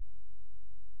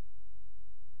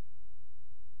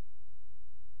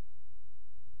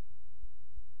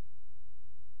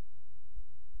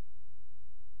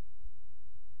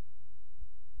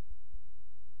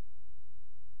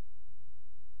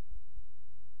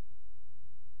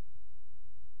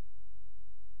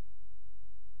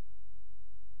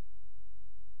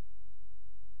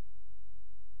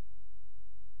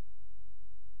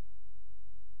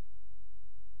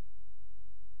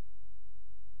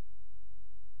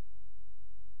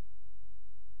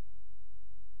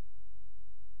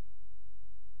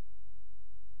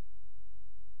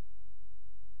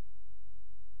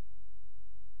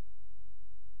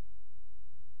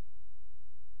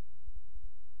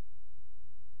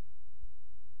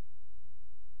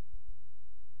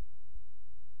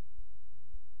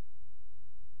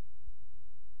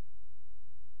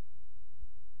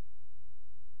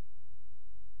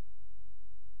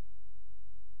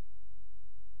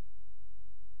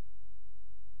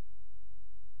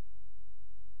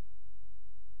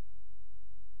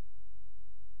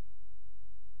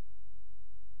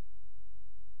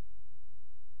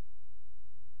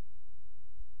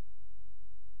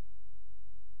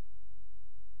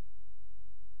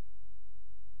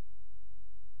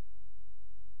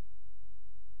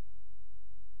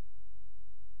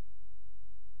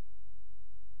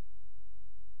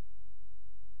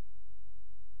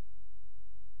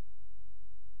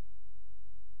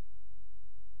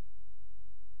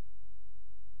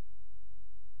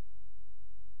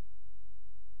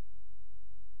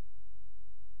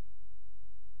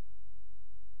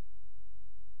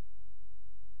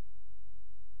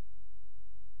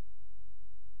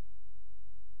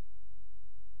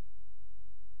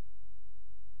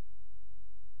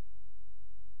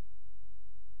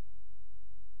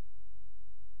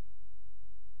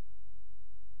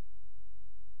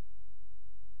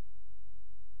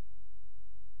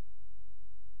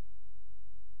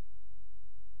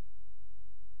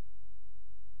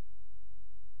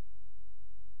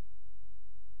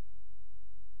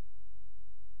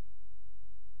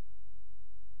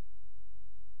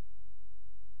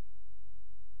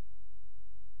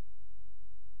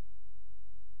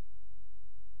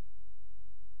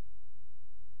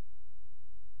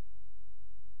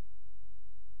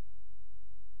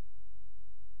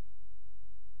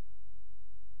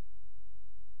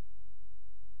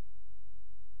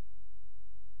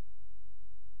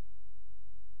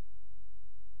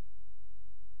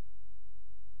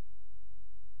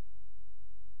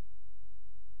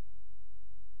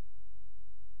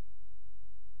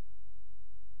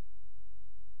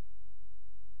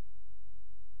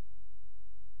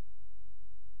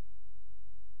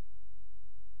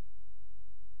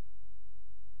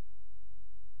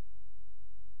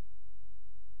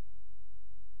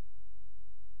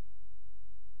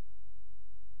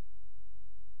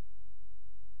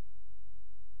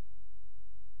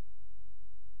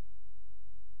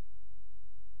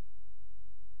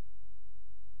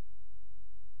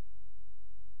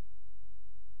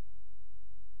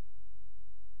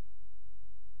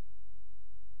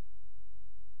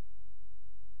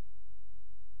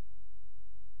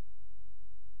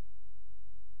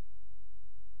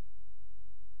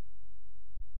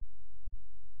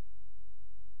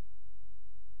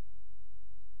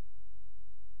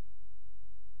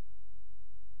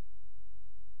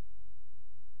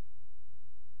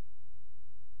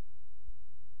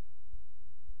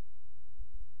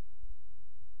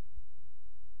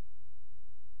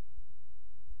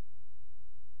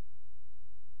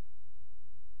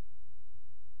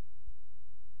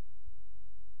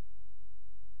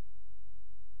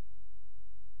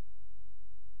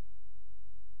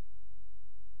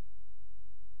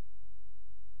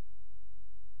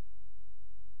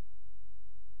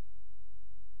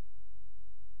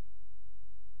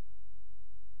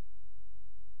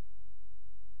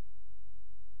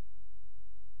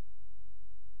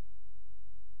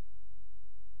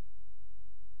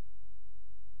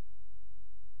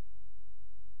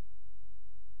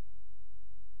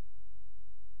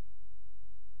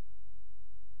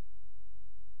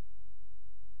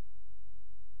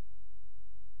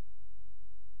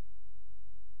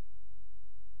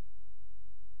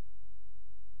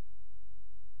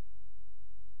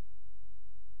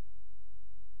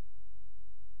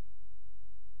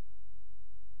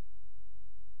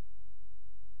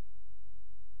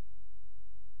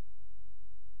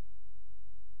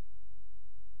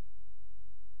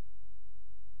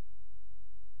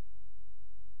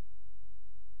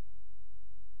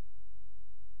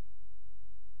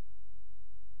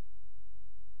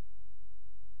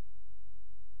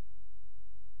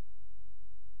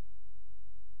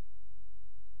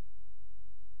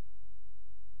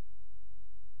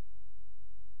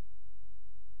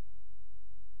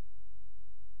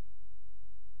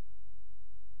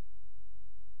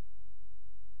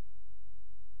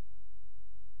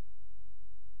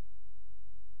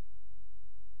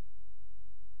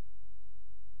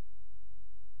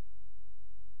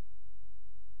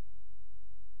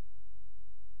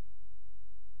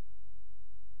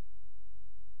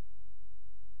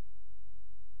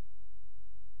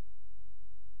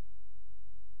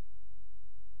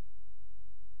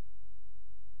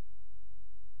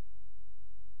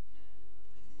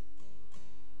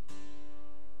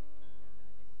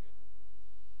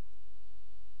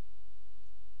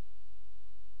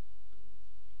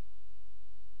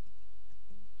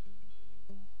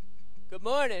Good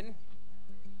morning.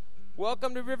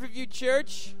 Welcome to Riverview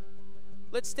Church.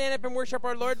 Let's stand up and worship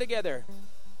our Lord together.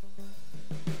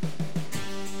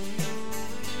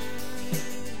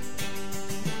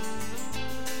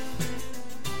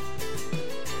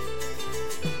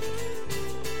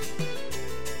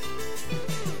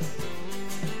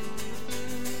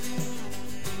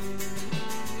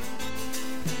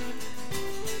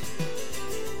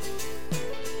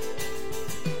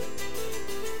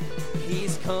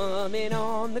 He's coming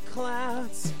on the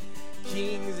clouds.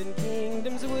 Kings and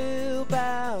kingdoms will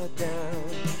bow down,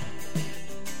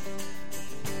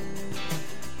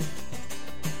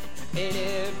 and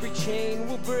every chain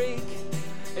will break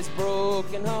as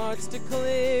broken hearts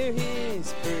declare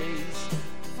His praise.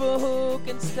 For who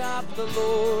can stop the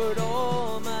Lord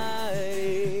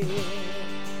Almighty?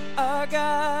 Our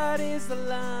God is the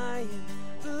Lion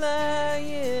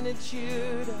of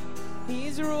Judah.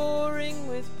 He's roaring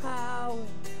with power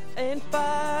and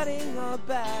fighting our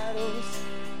battles,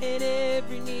 and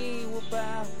every knee will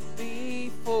bow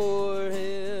before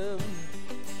Him.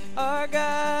 Our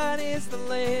God is the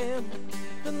Lamb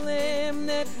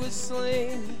that was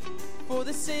slain for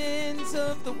the sins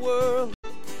of the world.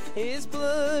 His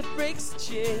blood breaks the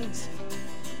chains,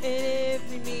 and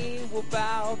every knee will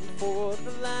bow before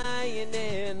the Lion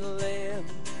and the Lamb,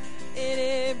 and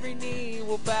every knee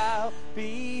will bow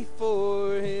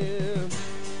before Him.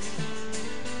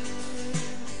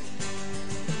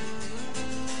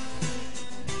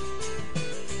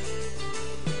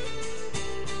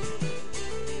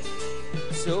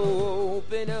 So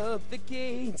open up the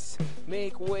gates,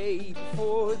 make way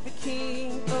before the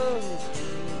King of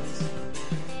Kings.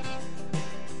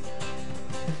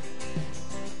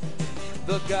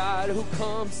 The God who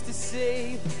comes to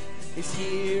save is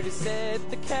here to set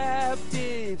the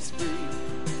captives free.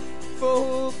 For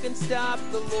who can stop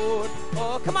the Lord?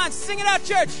 Oh, come on, sing it out,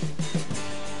 church!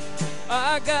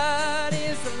 Our God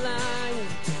is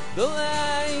the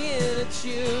Lion of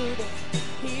Judah.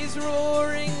 He's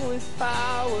roaring with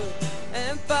power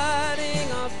and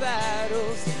fighting our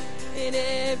battles, and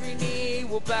every knee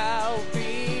will bow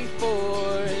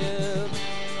before Him.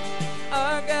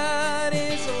 Our God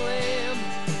is the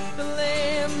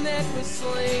Lamb that was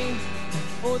slain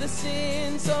for the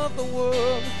sins of the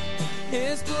world.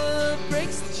 His blood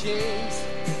breaks the chains,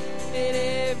 and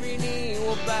every knee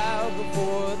will bow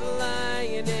before the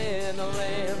Lion and the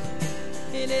Lamb,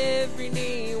 and every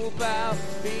knee will bow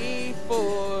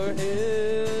before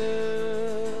Him.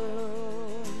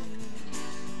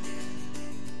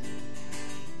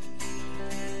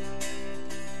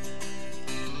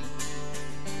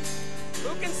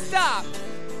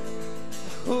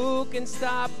 Who can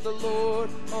stop the Lord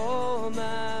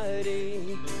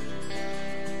Almighty?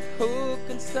 Who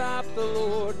can stop the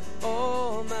Lord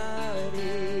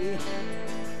Almighty?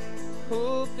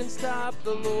 Who can stop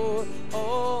the Lord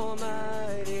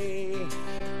Almighty?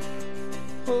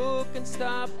 Who can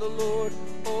stop the Lord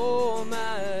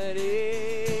Almighty?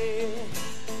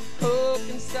 Who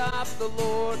can stop the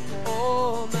Lord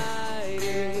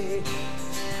Almighty?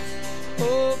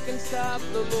 Who can stop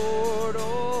the Lord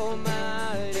Almighty?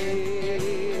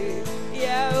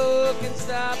 Yeah, who can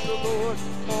stop the Lord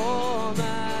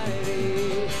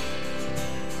Almighty?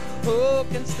 Who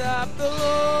can stop the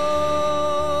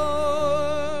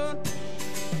Lord?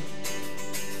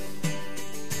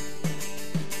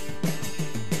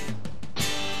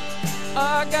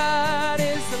 Our God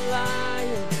is the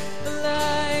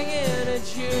Lion of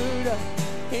Judah.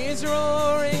 He's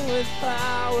roaring with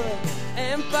power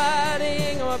and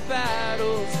fighting our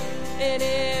battles, and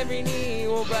every knee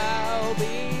will bow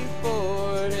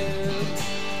before Him.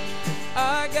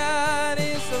 Our God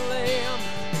is the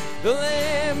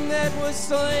Lamb that was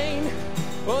slain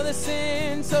for the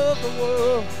sins of the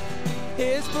world.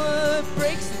 His blood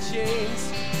breaks the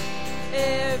chains,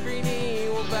 every knee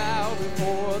will bow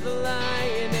before the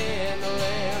Lion and the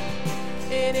Lamb,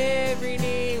 and every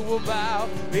knee will bow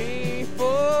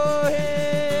before Him.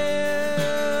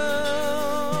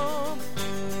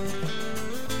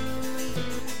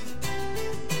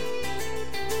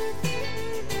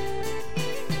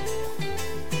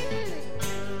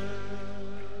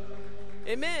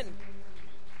 Amen.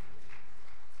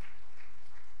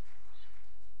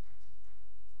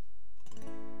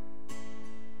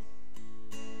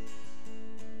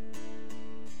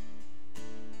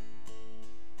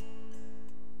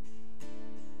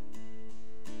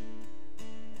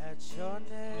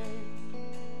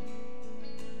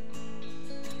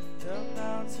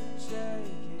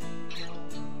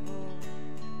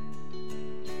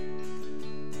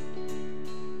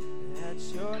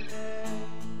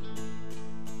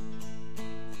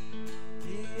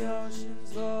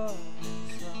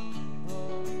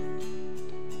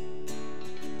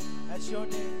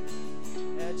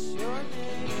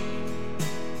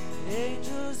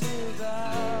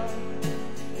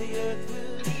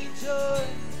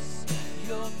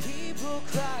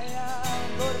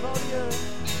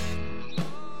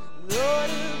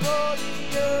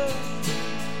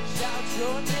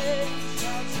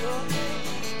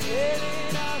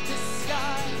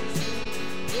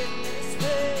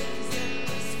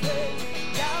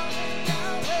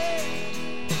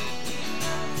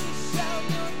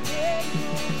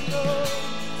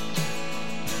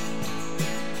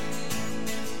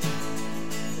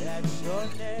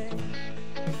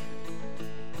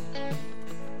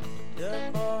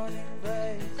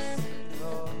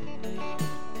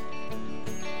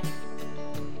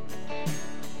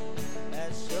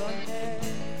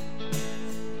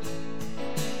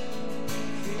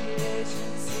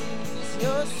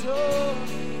 most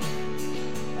holy.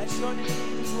 At your name,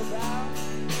 angels will bow.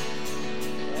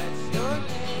 At your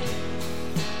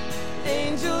name,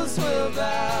 angels will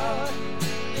bow.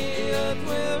 The earth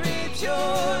will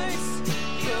rejoice.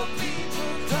 Your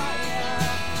people cry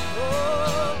out.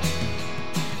 Oh,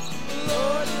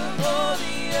 Lord of all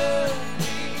the earth,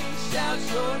 we shout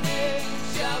your name,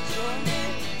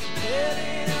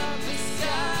 filling up the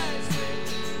skies with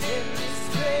endless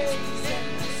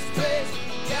praise,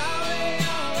 Yahweh,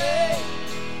 Yahweh.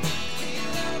 We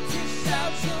love to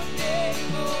shout your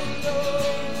name, oh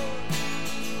Lord.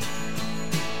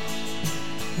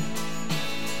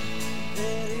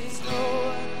 There is no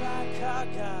one like our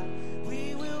God. We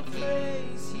will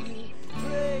praise you.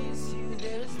 There is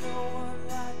no one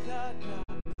like our God.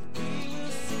 We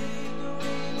will sing.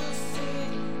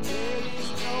 There is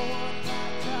no one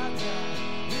like our God.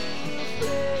 We will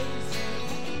praise you.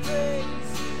 There is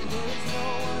no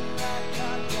one like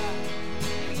our God.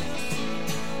 We will sing.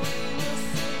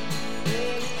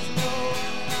 There is no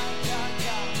one like our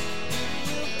God. We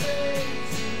will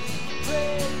praise you.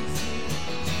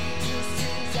 Jesus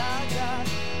is our God.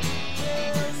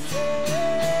 We'll say,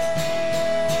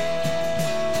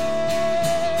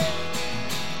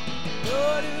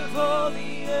 Lord of all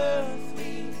the earth,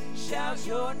 we shout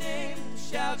your name,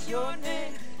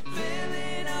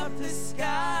 filling up the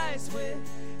skies with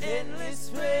endless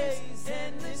praise,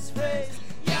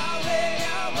 Yahweh,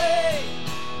 Yahweh.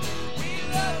 We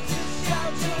love to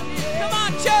shout your name. Come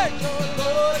on, church.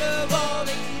 Lord of all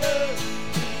the earth,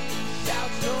 we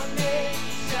shout your name,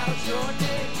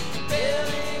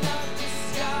 filling up the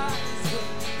skies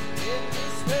with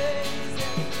endless praise,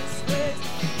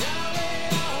 Yahweh,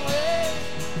 Yahweh.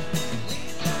 We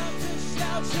love to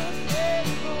shout your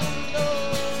name, oh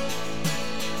Lord.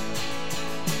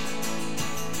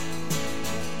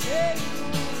 Yeah,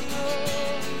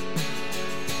 Lord.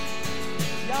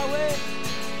 Yahweh.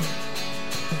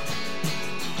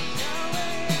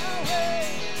 Yahweh, Yahweh.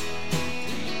 We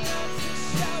love to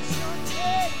shout your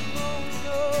name, oh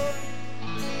Lord.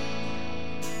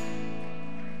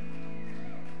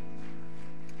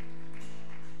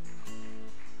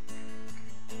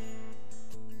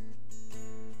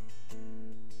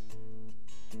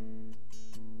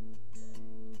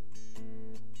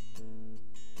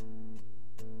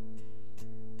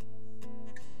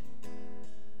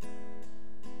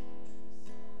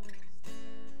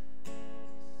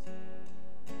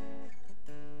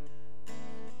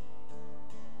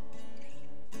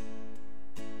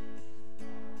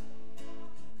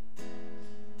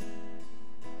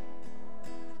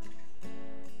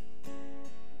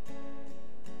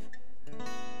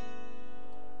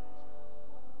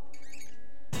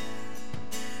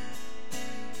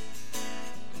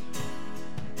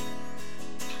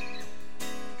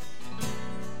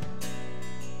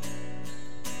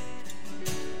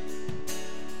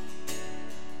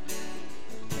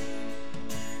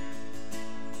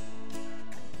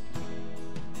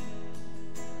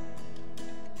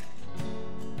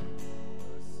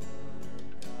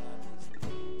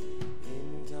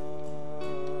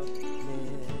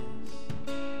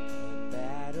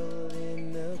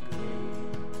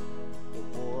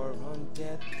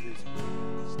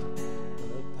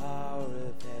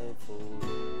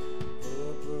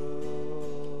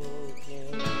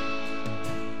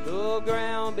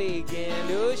 Began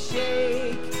to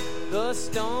shake, the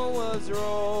stone was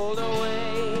rolled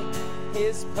away.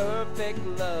 His perfect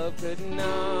love could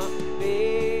not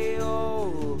be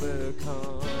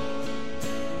overcome.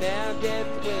 Now death,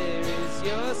 where is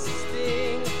your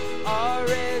sting? Our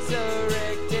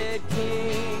resurrected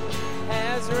King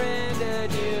has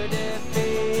rendered you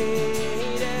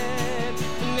defeated.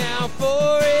 Now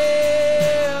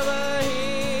forever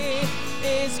he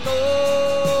is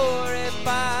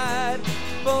glorified.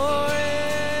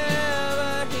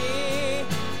 Forever he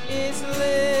is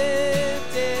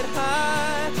lifted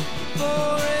high.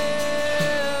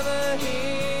 Forever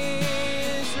he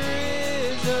is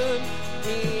risen.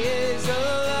 He is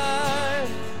alive.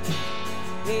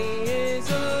 He is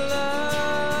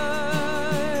alive.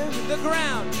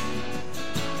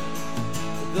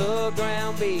 The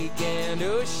ground began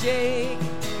to shake,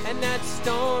 and that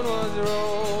stone was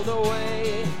rolled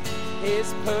away.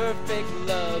 His perfect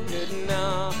love could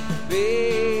not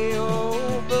be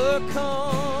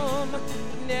overcome.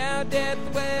 Now death,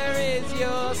 where is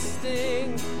your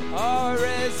sting? Our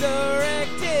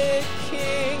resurrected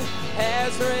King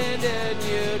has rendered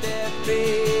you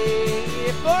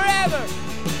defeated. Forever,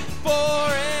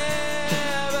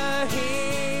 forever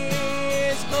he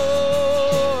is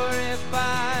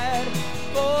glorified.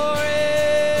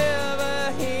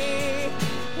 Forever he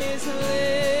is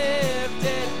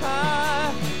lifted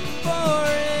high.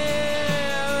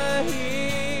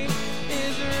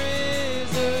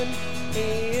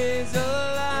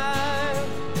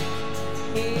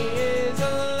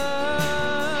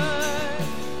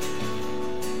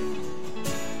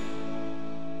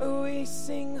 We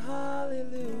sing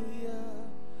hallelujah.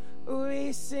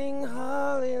 We sing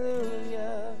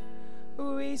hallelujah.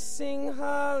 We sing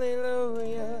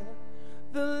hallelujah.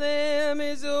 The Lamb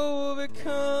is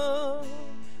overcome.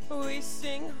 We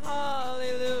sing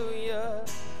hallelujah.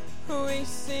 We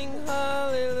sing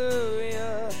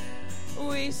hallelujah.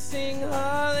 We sing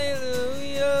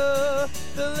hallelujah.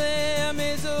 The Lamb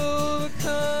is overcome.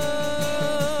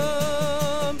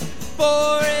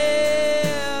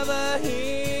 Forever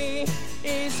he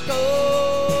is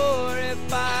glorified.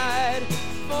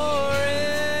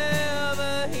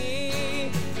 Forever he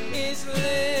is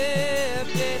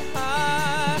lifted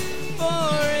high.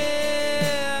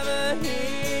 Forever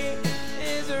he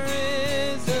is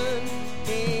risen.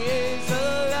 He is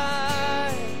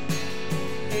alive.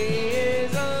 He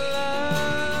is alive.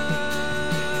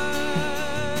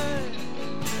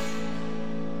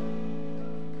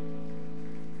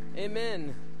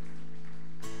 Amen.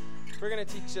 We're gonna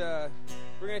teach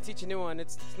a new one.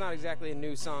 It's not exactly a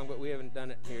new song, but we haven't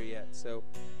done it here yet. So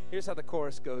here's how the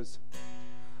chorus goes.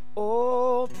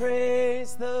 Oh,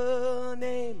 praise the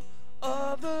name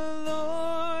of the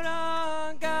Lord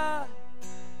our God.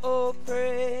 Oh,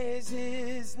 praise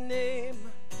his name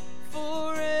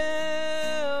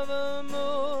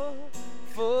forevermore.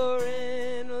 For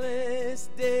endless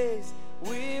days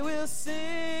we will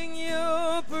sing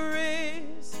your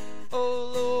praise.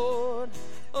 Oh Lord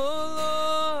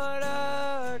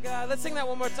our God. Let's sing that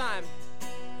one more time.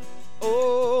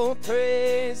 Oh,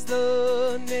 praise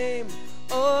the name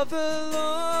of the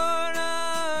Lord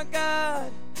our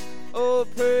God. Oh,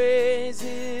 praise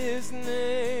his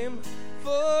name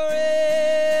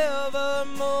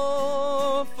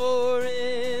forevermore. For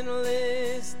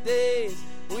endless days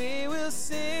we will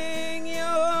sing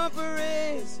your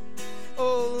praise.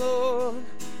 Oh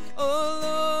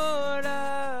Lord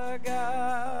our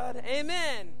God.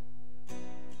 Amen.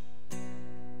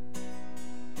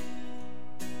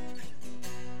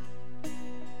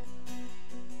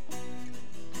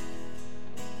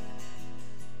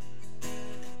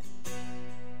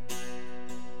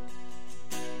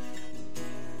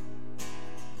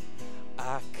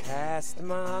 I cast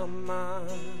my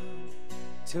mind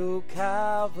to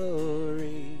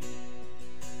Calvary,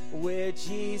 where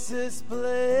Jesus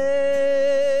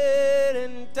bled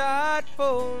and died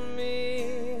for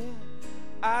me.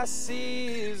 I see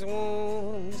his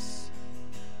wounds,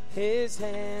 his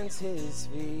hands, his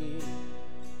feet,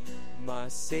 my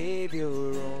Savior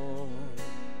on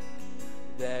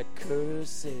that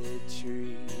cursed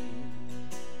tree.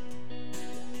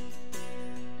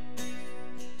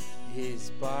 His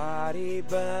body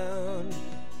bound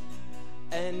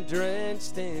and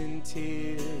drenched in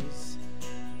tears,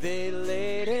 they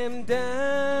laid him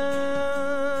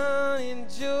down in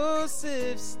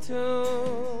Joseph's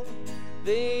tomb,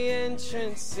 the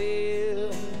entrance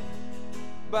sealed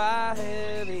by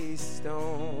heavy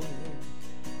stone.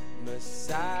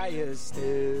 Messiah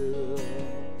still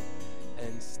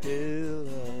and still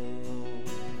alone.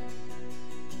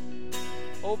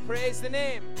 Oh, praise the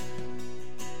name.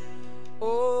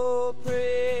 Oh,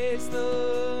 praise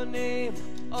the name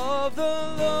of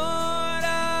the Lord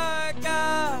our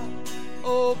God.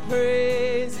 Oh,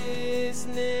 praise his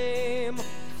name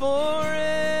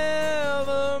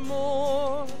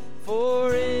forevermore.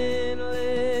 For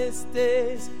endless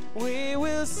days we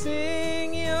will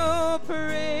sing your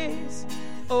praise.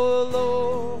 Oh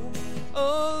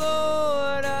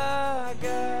Lord our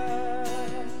God.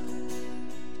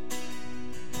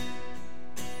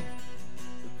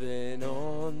 Then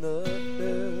on the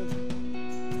third,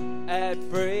 at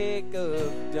break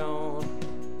of dawn,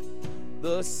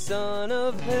 the Son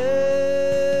of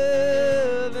Heaven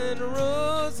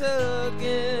rose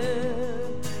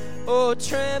again. Oh,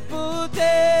 trample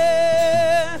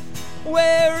death,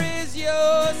 where is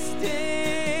your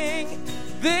sting?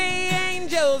 The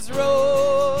angels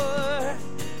roar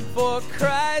for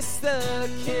Christ the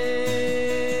King.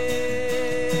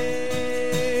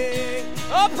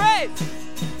 Oh, praise!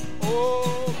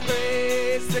 Oh,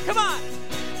 praise the, come on!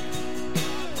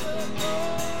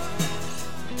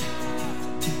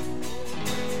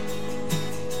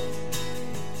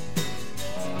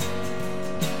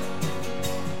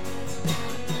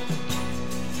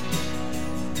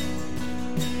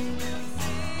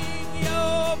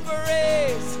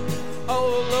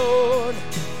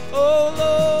 Oh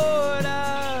Lord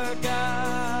our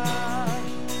God,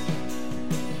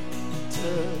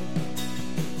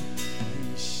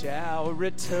 we shall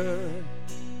return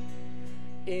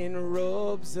in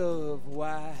robes of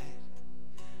white.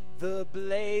 The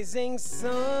blazing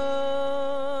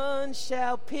sun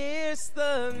shall pierce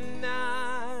the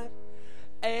night,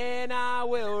 and I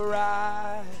will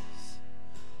rise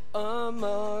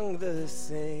among the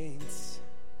saints,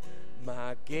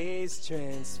 my gaze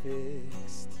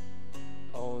transfixed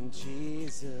on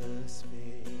Jesus'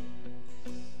 face.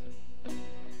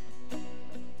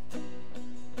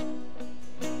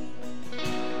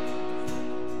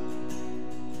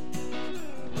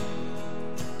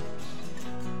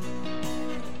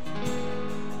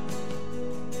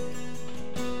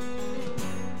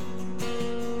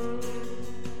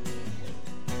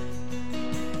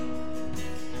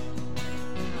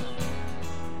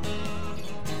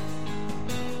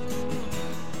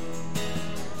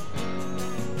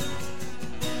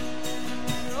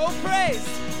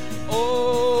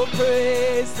 Oh,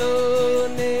 praise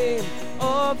the name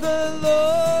of the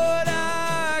Lord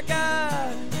our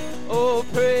God. Oh,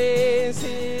 praise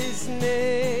his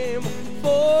name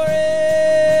forevermore.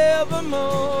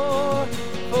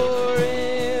 For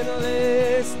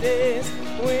endless days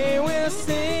we will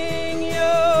sing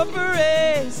your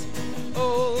praise.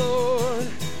 Oh,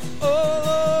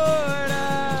 Lord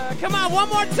our... Come on, one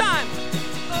more time.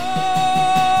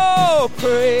 Oh,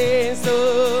 praise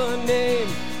the name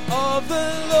of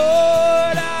the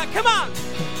Lord. Come on.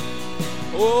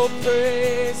 Oh,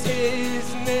 praise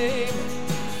his name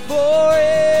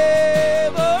forevermore.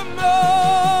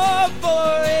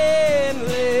 For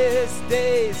endless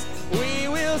days we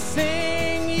will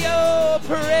sing your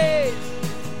praise.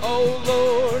 Oh,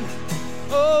 Lord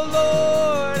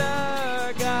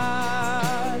our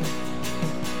God.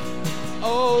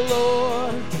 Oh,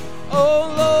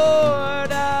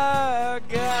 Lord our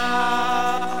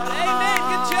God. Amen.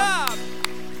 Good job.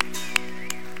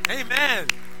 Amen.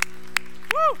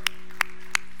 Woo.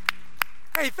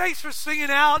 Hey, thanks for singing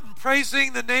out and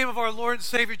praising the name of our Lord and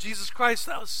Savior Jesus Christ.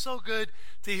 That was so good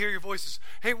to hear your voices.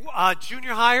 Hey,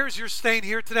 junior hires, you're staying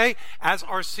here today, as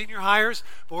are senior hires.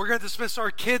 But we're going to dismiss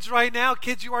our kids right now.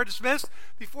 Kids, you are dismissed.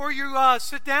 Before you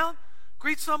sit down,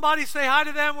 greet somebody, say hi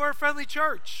to them. We're a friendly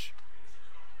church.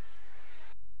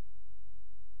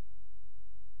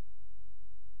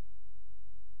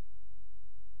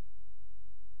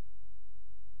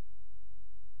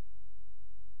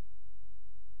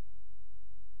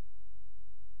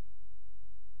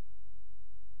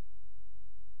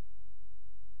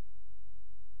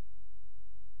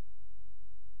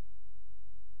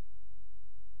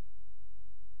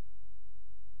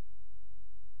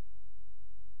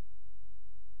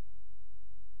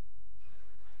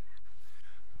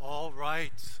 All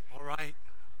right.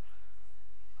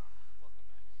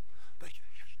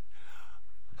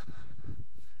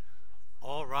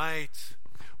 All right.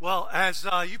 Well, as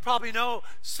you probably know,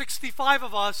 65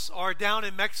 of us are down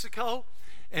in Mexico,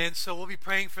 and so we'll be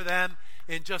praying for them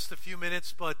in just a few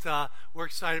minutes, but we're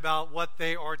excited about what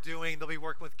they are doing. They'll be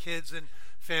working with kids and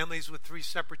families with 3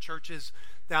 separate churches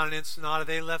down in Ensenada.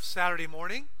 They left Saturday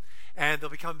morning, and they'll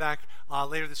be coming back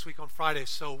later this week on Friday.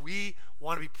 So we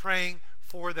want to be praying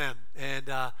for them, and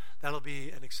that'll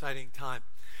be an exciting time.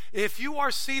 If you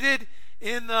are seated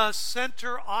in the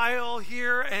center aisle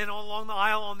here and along the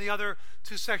aisle on the other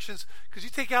 2 sections, could you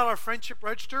take out our friendship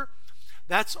register?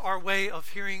 That's our way of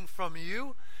hearing from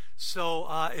you. So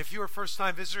if you're a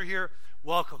first-time visitor here,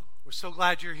 welcome. We're so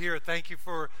glad you're here. Thank you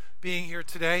for being here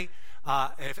today.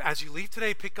 As you leave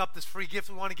today, pick up this free gift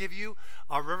we want to give you,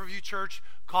 our Riverview Church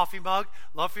coffee mug.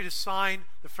 Love for you to sign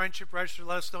the friendship register.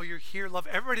 Let us know you're here. Love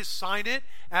everybody to sign it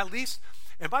at least.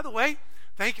 And by the way,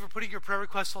 thank you for putting your prayer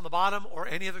requests on the bottom or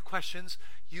any other questions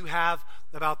you have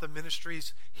about the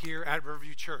ministries here at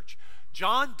Riverview Church.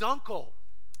 John Dunkel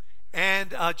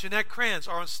and Jeanette Kranz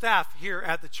are on staff here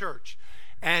at the church.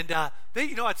 And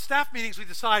they, at staff meetings, we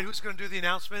decide who's going to do the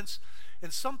announcements.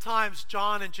 And sometimes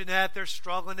John and Jeanette, they're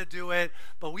struggling to do it,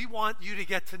 but we want you to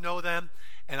get to know them.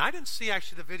 And I didn't see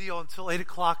actually the video until 8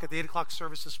 o'clock at the 8 o'clock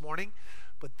service this morning,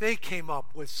 but they came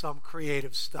up with some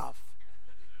creative stuff.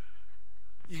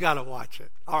 You got to watch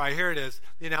it. All right, here it is,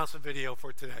 the announcement video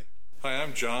for today. Hi,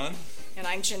 I'm John. And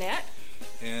I'm Jeanette.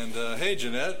 And hey,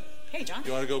 Jeanette. Hey, John.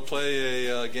 You want to go play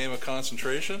a game of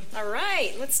concentration? All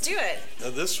right, let's do it.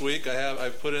 This week I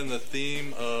put in the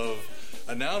theme of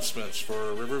announcements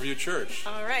for Riverview Church.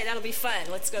 All right, that'll be fun.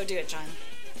 Let's go do it, John.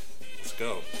 Let's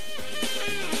go.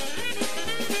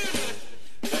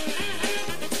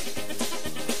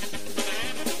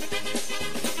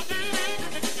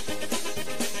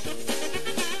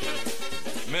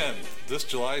 Men, this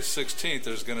July 16th,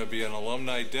 there's going to be an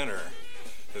alumni dinner.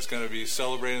 It's going to be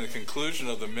celebrating the conclusion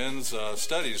of the men's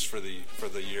studies for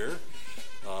the year.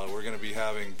 We're going to be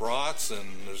having brats, and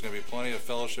there's going to be plenty of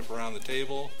fellowship around the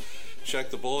table.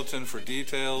 Check the bulletin for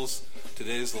details.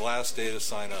 Today's the last day to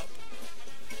sign up.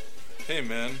 Hey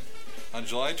men, on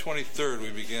July 23rd we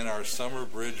begin our Summer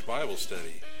Bridge Bible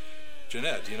Study.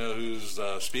 Jeanette, do you know who's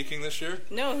speaking this year?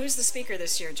 No, who's the speaker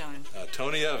this year, John?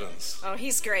 Tony Evans. Oh,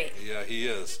 he's great. Yeah, he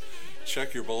is.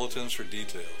 Check your bulletins for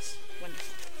details.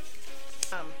 Wonderful.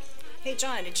 Hey,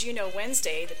 John, did you know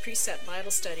Wednesday the Precept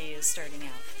Bible Study is starting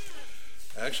out?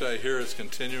 Actually, I hear it's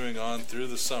continuing on through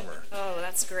the summer. Oh,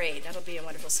 that's great. That'll be a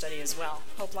wonderful study as well.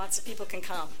 Hope lots of people can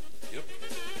come. Yep.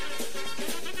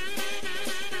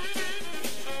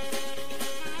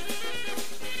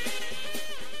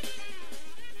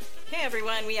 Hey,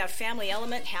 everyone. We have Family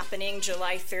Element happening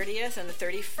July 30th and the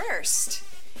 31st.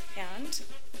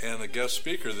 And the guest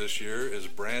speaker this year is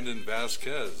Brandon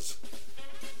Vasquez.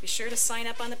 Be sure to sign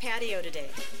up on the patio today.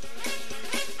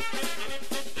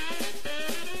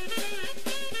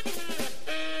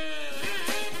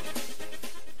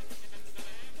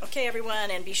 Okay,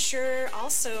 everyone, and be sure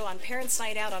also on Parents'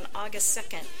 Night Out on August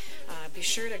 2nd, be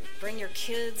sure to bring your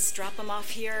kids, drop them off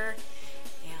here,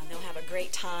 and they'll have a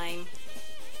great time.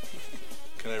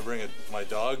 Can I bring my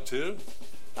dog too?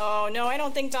 Oh, no, I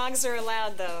don't think dogs are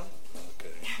allowed, though. Okay.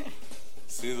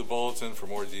 See the bulletin for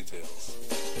more details.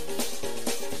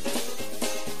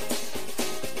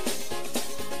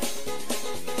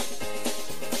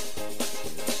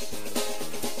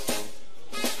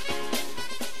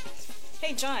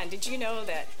 Hey, John, did you know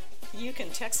that you can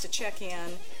text to check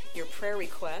in your prayer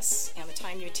requests and the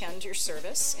time you attend your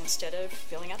service instead of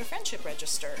filling out a friendship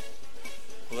register?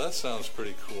 Well, that sounds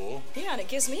pretty cool. Yeah, and it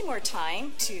gives me more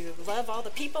time to love all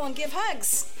the people and give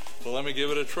hugs. Well, let me give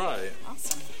it a try.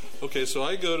 Awesome. Okay, so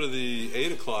I go to the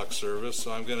 8 o'clock service,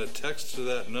 so I'm going to text to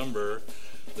that number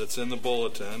that's in the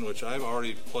bulletin, which I've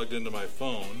already plugged into my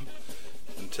phone,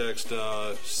 and text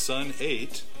Son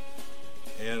 8,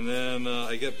 and then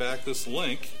I get back this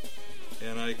link,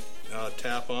 and I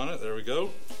tap on it. There we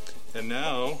go. And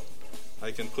now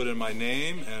I can put in my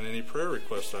name and any prayer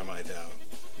request I might have.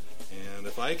 And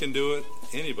if I can do it,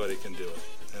 anybody can do it.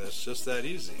 And it's just that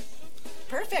easy.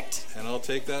 Perfect. And I'll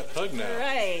take that hug now. All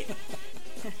right.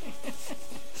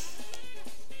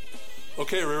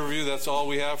 Okay, Riverview, that's all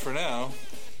we have for now.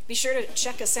 Be sure to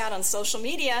check us out on social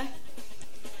media.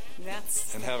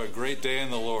 And have a great day in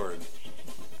the Lord.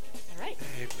 All right.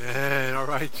 Amen. All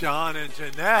right, John and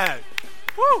Jeanette.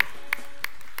 Woo!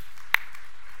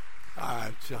 All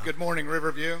right, John. Good morning,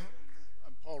 Riverview.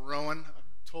 I'm Paul Rowan. I'm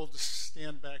told to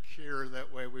stand back here.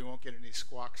 That way we won't get any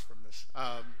squawks from this.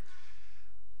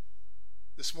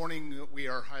 This morning we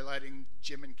are highlighting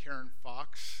Jim and Karen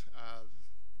Fox,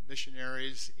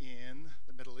 missionaries in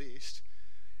the Middle East.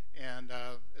 And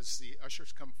as the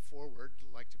ushers come forward,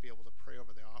 I'd like to be able to pray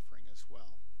over the offering as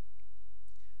well.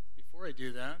 Before I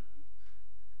do that,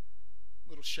 a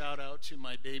little shout out to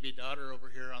my baby daughter over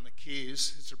here on the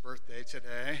keys. It's her birthday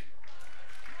today.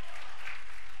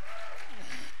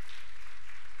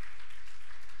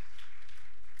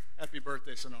 Happy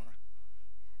birthday, Sonora.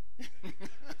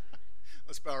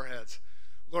 Let's bow our heads.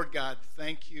 Lord God,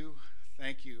 thank you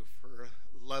for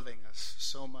loving us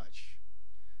so much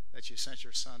that you sent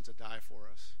your Son to die for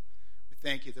us. We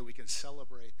thank you that we can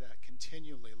celebrate that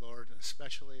continually, Lord, and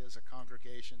especially as a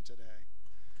congregation today.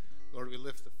 Lord, we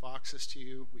lift the Foxes to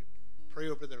you. We pray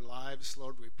over their lives,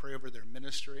 Lord. We pray over their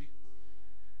ministry.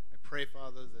 I pray,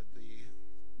 Father, that the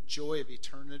joy of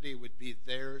eternity would be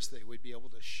theirs. They would be able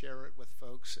to share it with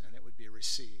folks, and it would be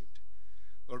received.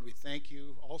 Lord, we thank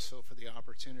you also for the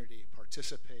opportunity to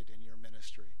participate in your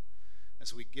ministry.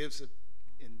 As we give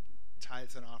in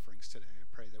tithes and offerings today, I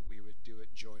pray that we would do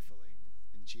it joyfully.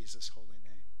 In Jesus' holy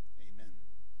name, amen.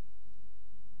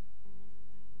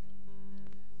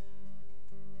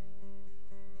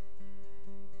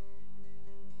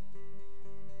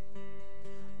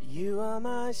 You are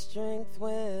my strength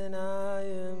when I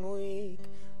am weak.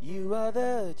 You are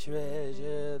the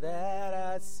treasure that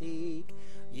I seek.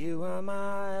 You are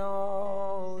my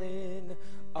all in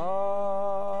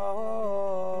all.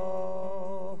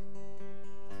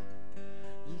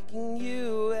 Seeking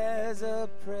you as a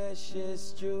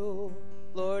precious jewel.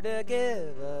 Lord, to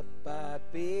give up, I'd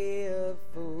be a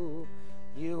fool.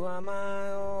 You are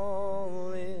my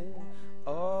all in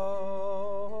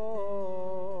all.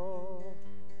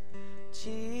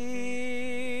 Jesus,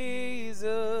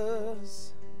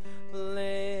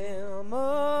 Lamb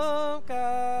of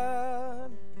God,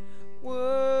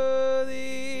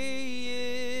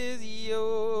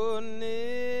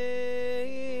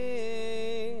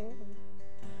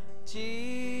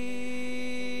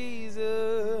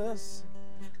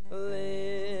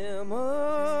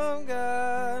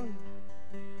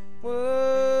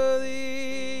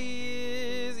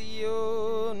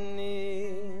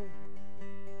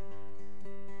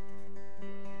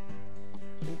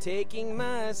 taking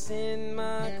my sin,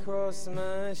 my cross,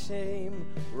 my shame,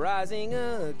 rising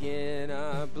again,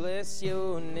 I bless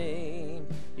your name.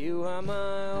 You are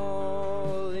my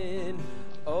all in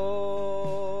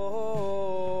all.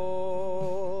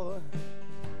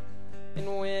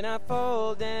 And when I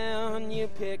fall down, you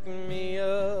pick me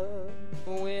up.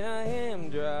 When I am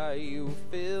dry, you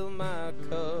fill my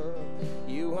cup.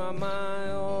 You are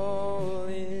my all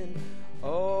in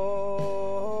all.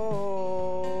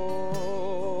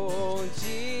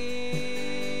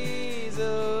 Jesus,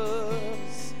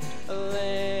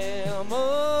 Lamb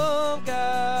of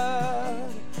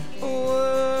God,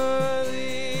 worthy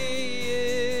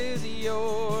is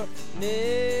your name.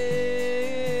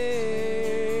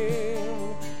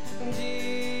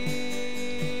 Jesus,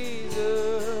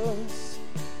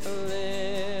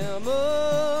 Lamb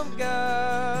of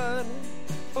God,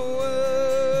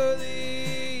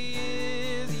 worthy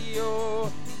is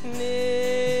your name.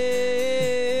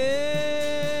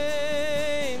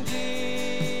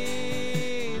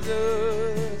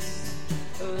 Jesus,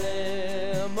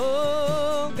 Lamb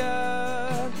of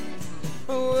God,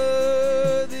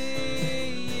 worthy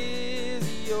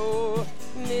is your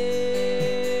name.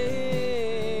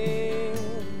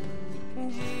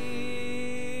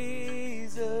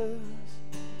 Jesus,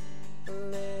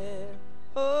 Lamb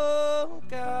of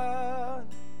God,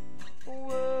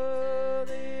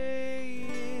 worthy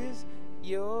is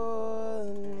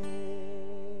your name.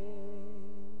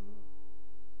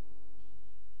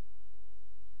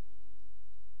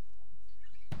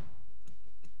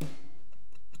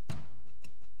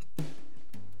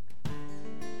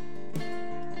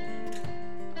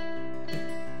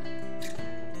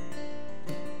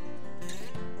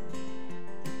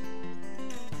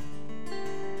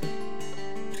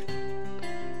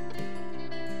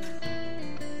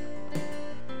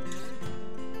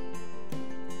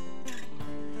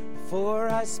 Before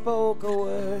I spoke a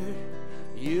word,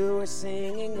 you were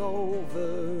singing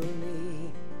over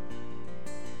me.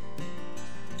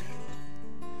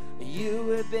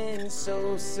 You have been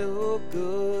so, so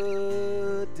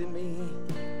good to me.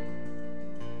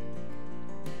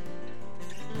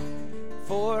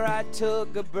 Before I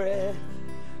took a breath,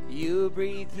 you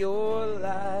breathed your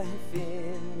life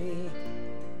in me.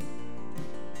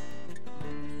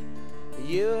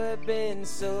 You have been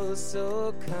so,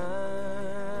 so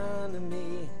kind to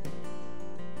me.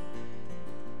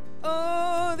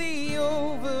 Oh, the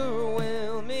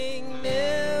overwhelming,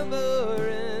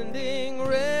 never-ending,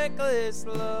 reckless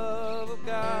love of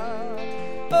God.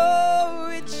 Oh,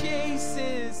 it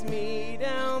chases me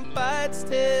down, bites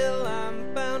till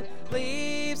I'm found,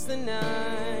 leaves the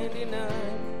 99.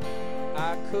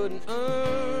 I couldn't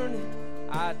earn it,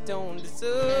 I don't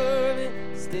deserve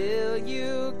it, still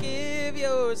you give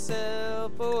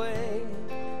yourself away.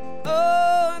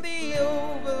 Oh, the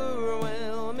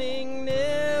overwhelming,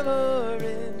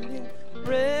 never-ending,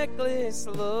 reckless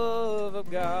love of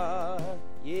God,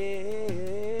 yeah.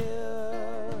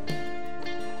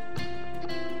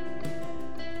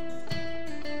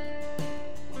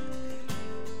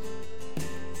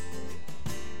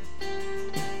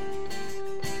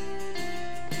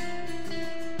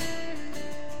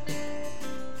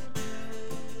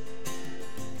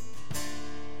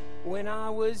 When I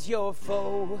was your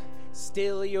foe,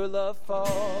 still your love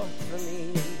fought for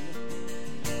me.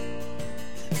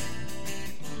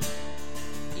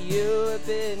 You have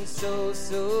been so,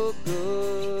 so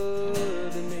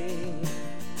good to me.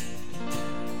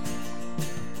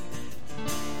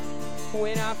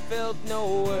 When I felt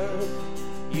no worth,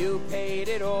 you paid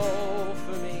it all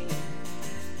for me.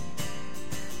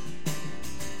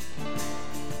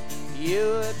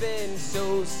 You have been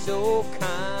so, so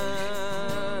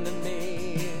kind to me.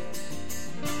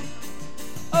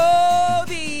 Oh,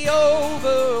 the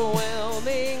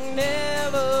overwhelming,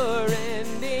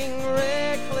 never-ending,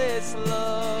 reckless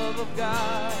love of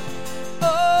God.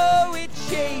 Oh, it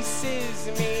chases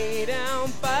me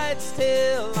down, bites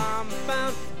till I'm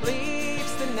found,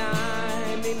 leaves the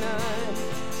 99.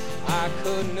 I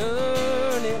couldn't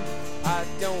earn it, I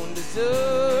don't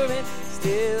deserve it,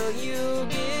 still you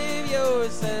give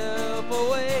yourself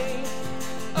away.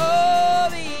 Oh,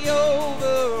 the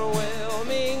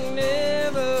overwhelming,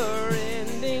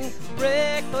 never-ending,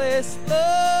 reckless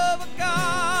love of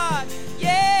God,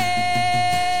 yeah.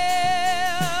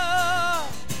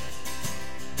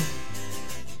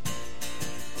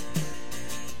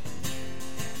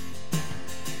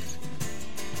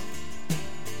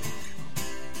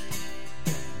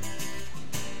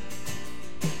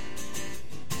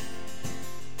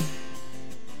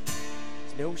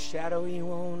 No shadow you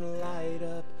won't light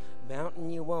up, mountain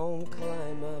you won't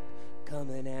climb up,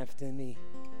 coming after me.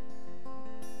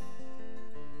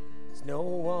 There's no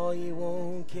wall you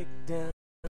won't kick down,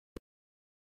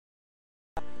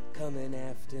 coming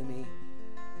after me.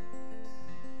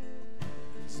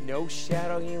 There's no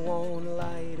shadow you won't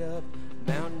light up,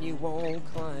 mountain you won't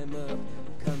climb up,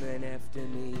 coming after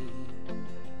me.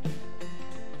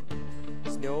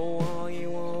 There's no wall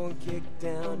you won't kick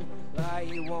down, lie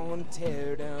you won't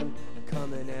tear down,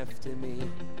 coming after me.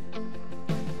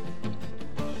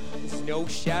 There's no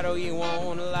shadow you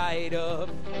won't light up,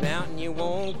 mountain you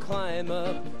won't climb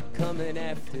up, coming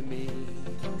after me.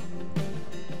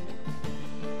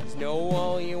 There's no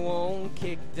wall you won't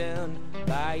kick down,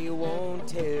 lie you won't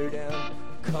tear down,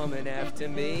 coming after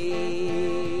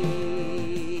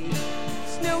me.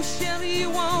 There's no shadow you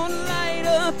won't light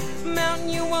up, mountain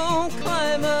you won't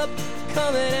climb up,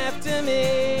 coming after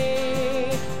me.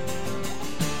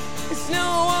 There's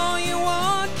no wall you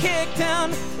won't kick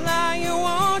down, lie you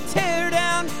won't tear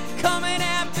down, coming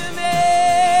after me.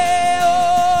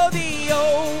 Oh, the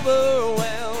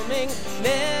overwhelming,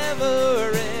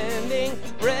 never-ending,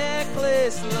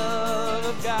 reckless love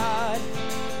of God.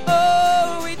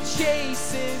 Oh, it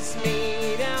chases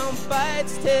me down,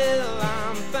 fights till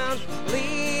I'm found,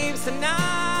 leaves the 99.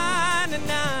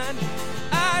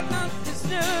 I don't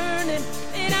deserve it,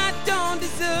 and I don't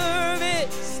deserve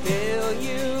it. Still,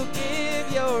 you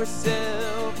give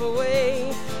yourself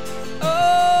away.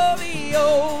 Oh, the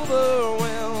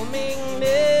overwhelming,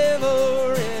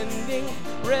 never-ending,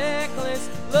 reckless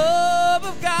love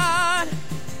of God.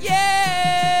 Yeah.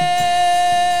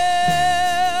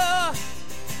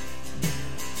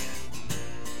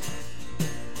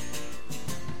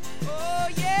 Oh,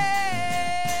 yeah.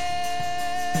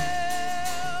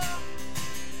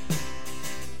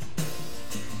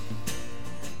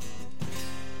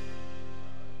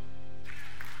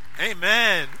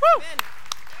 Amen. Woo! Amen.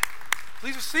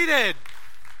 Please be seated.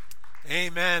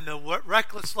 Amen. The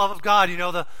reckless love of God. You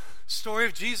know the story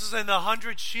of Jesus and the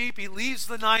 100 sheep. He leaves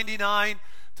the 99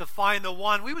 to find the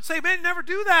one. We would say, man, never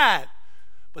do that.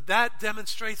 But that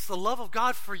demonstrates the love of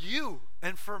God for you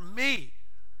and for me,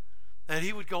 that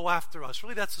he would go after us.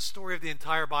 Really, that's the story of the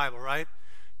entire Bible, right?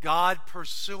 God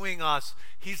pursuing us.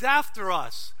 He's after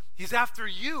us. He's after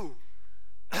you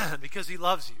because he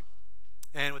loves you.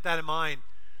 And with that in mind,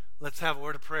 let's have a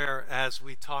word of prayer as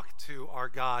we talk to our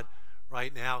God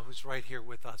right now, who's right here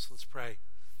with us. Let's pray.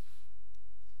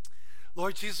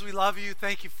 Lord Jesus, we love you.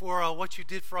 Thank you for what you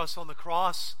did for us on the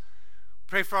cross.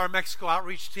 Pray for our Mexico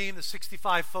outreach team, the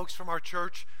 65 folks from our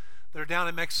church that are down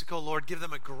in Mexico. Lord, give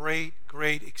them a great,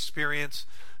 great experience.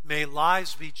 May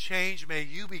lives be changed. May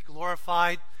you be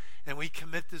glorified. And we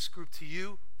commit this group to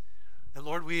you. And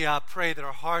Lord, we pray that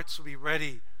our hearts will be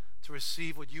ready to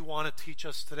receive what you want to teach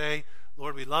us today.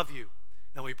 Lord, we love you.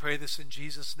 And we pray this in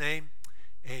Jesus' name.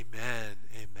 Amen.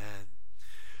 Amen.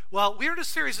 Well, we're in a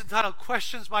series entitled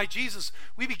Questions by Jesus.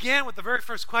 We began with the very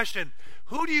first question.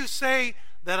 Who do you say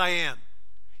that I am?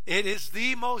 It is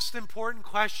the most important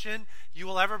question you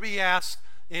will ever be asked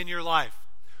in your life.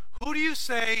 Who do you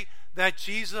say that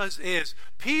Jesus is?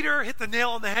 Peter hit the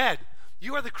nail on the head.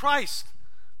 You are the Christ,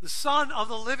 the Son of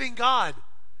the living God.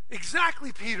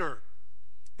 Exactly, Peter.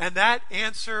 And that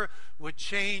answer would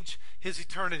change his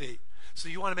eternity. So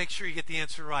you want to make sure you get the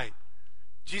answer right.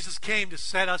 Jesus came to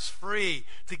set us free,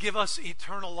 to give us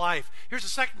eternal life. Here's the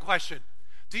second question.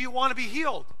 Do you want to be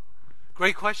healed?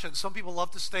 Great question. Some people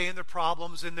love to stay in their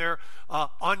problems, in their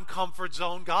uncomfort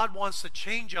zone. God wants to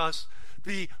change us,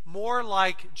 be more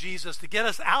like Jesus, to get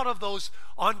us out of those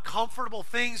uncomfortable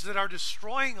things that are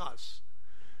destroying us.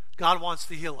 God wants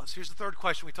to heal us. Here's the third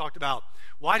question we talked about.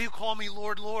 Why do you call me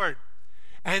Lord, Lord,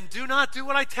 and do not do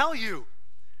what I tell you?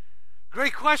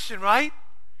 Great question, right?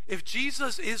 If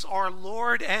Jesus is our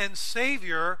Lord and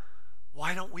Savior,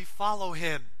 why don't we follow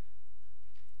him?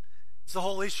 It's the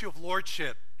whole issue of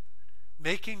lordship.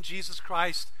 Making Jesus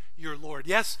Christ your Lord.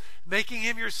 Yes, making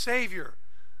him your Savior.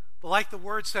 But like the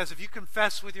word says, if you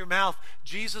confess with your mouth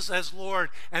Jesus as Lord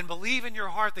and believe in your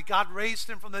heart that God raised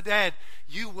him from the dead,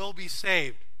 you will be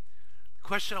saved. The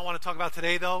question I want to talk about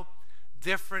today, though,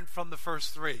 different from the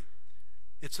first three.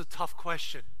 It's a tough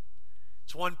question.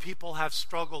 It's one people have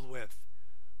struggled with.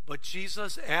 But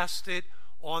Jesus asked it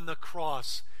on the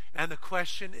cross. And the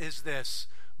question is this: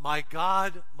 my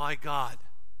God,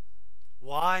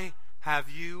 why have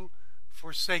you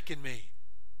forsaken me?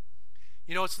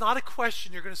 You know, it's not a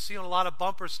question you're going to see on a lot of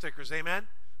bumper stickers, amen?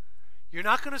 You're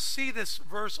not going to see this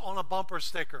verse on a bumper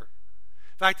sticker.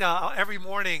 In fact, every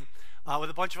morning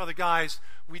with a bunch of other guys,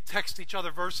 we text each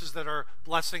other verses that are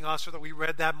blessing us or that we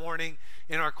read that morning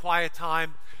in our quiet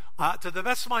time. To the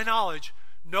best of my knowledge,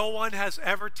 no one has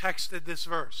ever texted this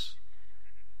verse.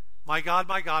 My God,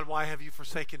 why have you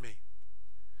forsaken me?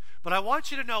 But I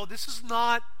want you to know this is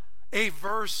not a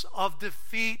verse of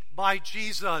defeat by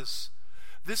Jesus.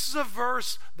 This is a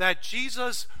verse that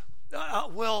Jesus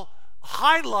will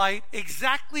highlight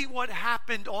exactly what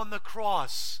happened on the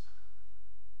cross.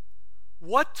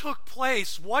 What took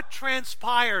place? What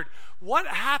transpired? What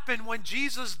happened when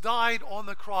Jesus died on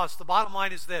the cross? The bottom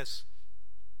line is this.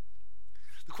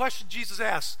 The question Jesus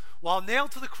asks, while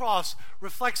nailed to the cross,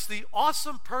 reflects the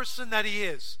awesome person that he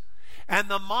is and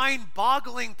the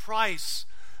mind-boggling price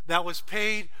that was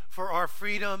paid for our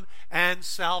freedom and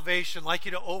salvation. I'd like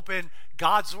you to open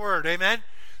God's Word, amen,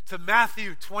 to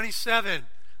Matthew 27,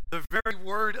 the very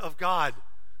Word of God.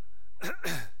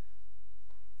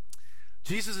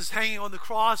 Jesus is hanging on the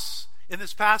cross in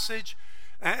this passage.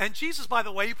 And Jesus, by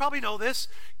the way, you probably know this,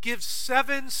 gives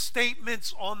 7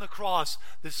 statements on the cross.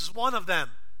 This is one of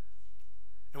them.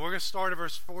 And we're going to start at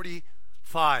verse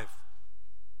 45.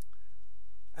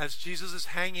 As Jesus is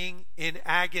hanging in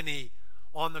agony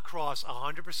on the cross,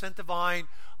 100% divine,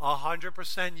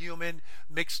 100% human,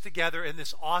 mixed together in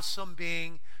this awesome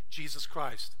being, Jesus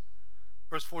Christ.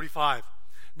 Verse 45.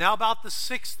 Now about the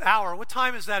 6th hour. What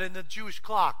time is that in the Jewish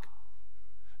clock?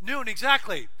 Noon,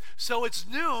 exactly. So it's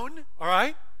noon, all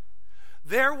right?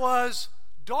 There was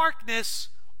darkness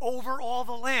over all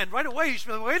the land. Right away, you should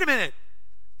be like, wait a minute.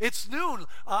 It's noon.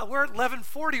 We're at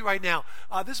 11:40 right now.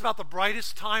 This is about the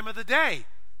brightest time of the day.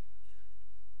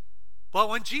 But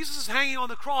when Jesus is hanging on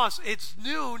the cross, it's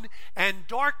noon and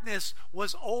darkness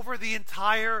was over the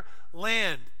entire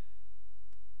land.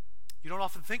 You don't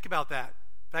often think about that.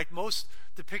 In fact, most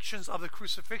depictions of the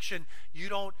crucifixion, you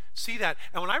don't see that.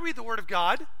 And when I read the Word of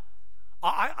God,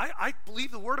 I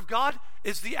believe the Word of God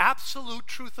is the absolute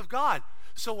truth of God.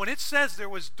 So when it says there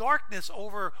was darkness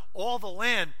over all the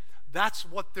land, that's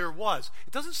what there was.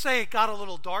 It doesn't say it got a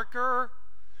little darker.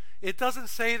 It doesn't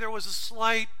say there was a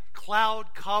slight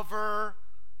cloud cover.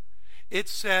 It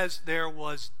says there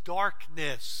was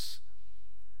darkness.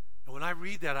 And when I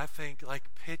read that, I think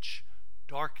like pitch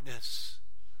darkness.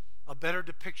 A better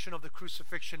depiction of the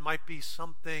crucifixion might be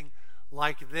something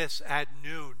like this at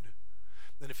noon.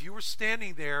 And if you were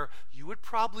standing there, you would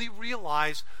probably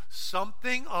realize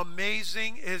something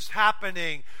amazing is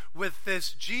happening with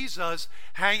this Jesus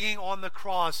hanging on the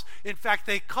cross. In fact,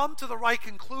 they come to the right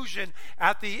conclusion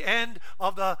at the end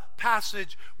of the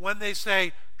passage when they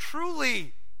say,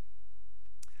 truly,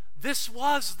 this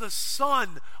was the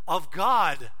Son of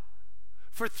God.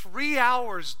 For 3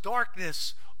 hours,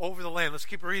 darkness over the land. Let's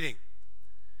keep reading.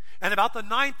 And about the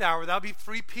 9th hour, that would be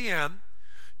 3 p.m.,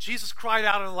 Jesus cried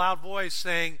out in a loud voice,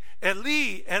 saying,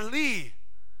 Eli, Eli,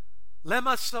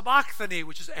 lema sabachthani,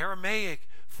 which is Aramaic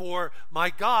for my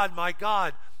God,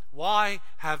 why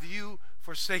have you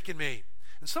forsaken me?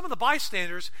 And some of the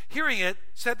bystanders, hearing it,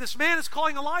 said, this man is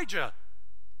calling Elijah.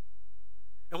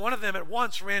 And one of them at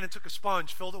once ran and took a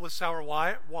sponge, filled it with sour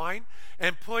wine,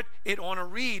 and put it on a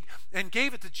reed, and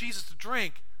gave it to Jesus to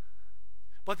drink.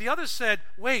 But the others said,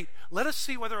 wait, let us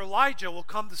see whether Elijah will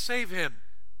come to save him.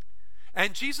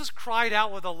 And Jesus cried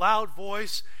out with a loud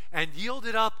voice and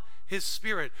yielded up his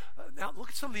spirit. Now look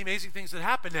at some of the amazing things that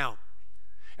happen now.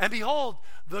 And behold,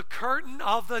 the curtain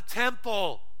of the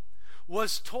temple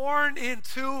was torn in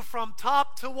two from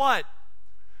top to what?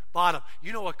 Bottom.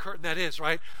 You know what curtain that is,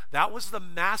 right? That was the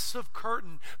massive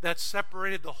curtain that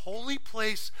separated the holy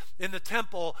place in the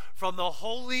temple from the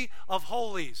Holy of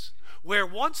Holies, where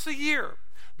once a year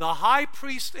the high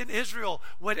priest in Israel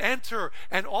would enter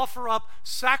and offer up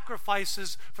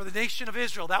sacrifices for the nation of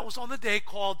Israel. That was on the day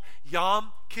called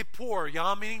Yom Kippur.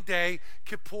 Yom meaning day,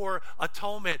 Kippur,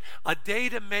 atonement. A day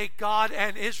to make God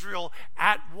and Israel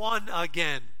at one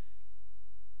again.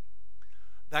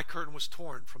 That curtain was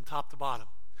torn from top to bottom.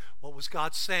 What was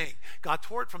God saying? God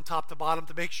tore it from top to bottom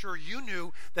to make sure you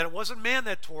knew that it wasn't man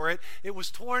that tore it. It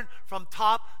was torn from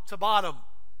top to bottom.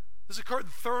 This is a curtain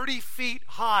 30 feet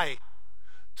high,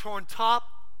 torn top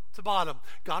to bottom.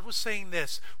 God was saying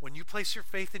this: when you place your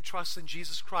faith and trust in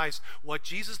Jesus Christ, what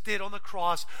Jesus did on the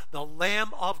cross, the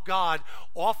Lamb of God,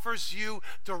 offers you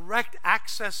direct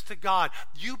access to God.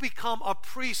 You become a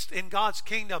priest in God's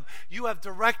kingdom. You have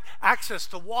direct access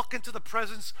to walk into the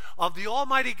presence of the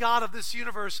Almighty God of this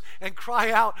universe and cry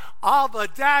out, Abba,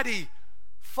 Daddy,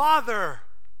 Father.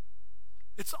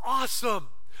 It's awesome.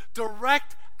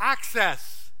 Direct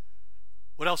access.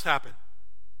 What else happened?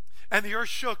 And the earth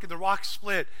shook and the rocks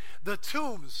split. The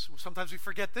tombs, sometimes we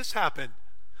forget this happened.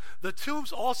 The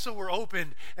tombs also were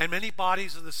opened, and many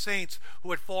bodies of the saints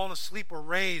who had fallen asleep were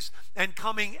raised. And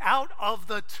coming out of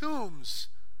the tombs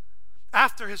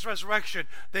after his resurrection,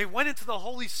 they went into the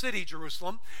holy city,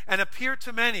 Jerusalem, and appeared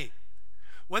to many.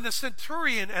 When the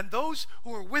centurion and those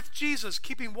who were with Jesus,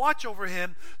 keeping watch over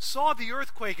him, saw the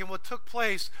earthquake and what took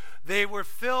place, they were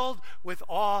filled with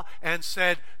awe and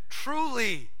said,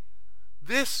 "Truly,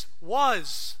 this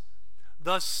was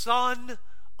the Son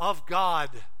of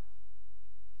God."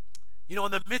 You know,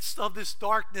 in the midst of this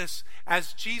darkness,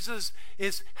 as Jesus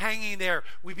is hanging there,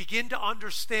 we begin to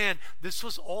understand this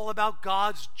was all about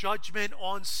God's judgment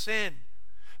on sin.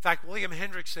 In fact, William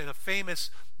Hendrickson, a famous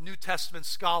New Testament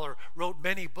scholar, wrote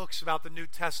many books about the New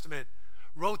Testament,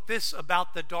 wrote this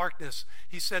about the darkness.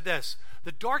 He said this: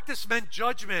 the darkness meant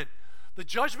judgment, the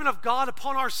judgment of God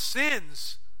upon our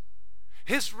sins.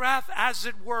 His wrath, as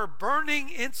it were, burning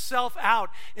itself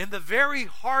out in the very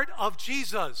heart of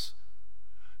Jesus,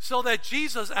 so that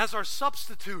Jesus, as our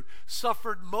substitute,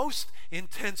 suffered most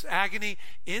intense agony,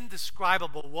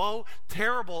 indescribable woe,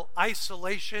 terrible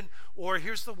isolation, or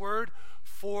here's the word,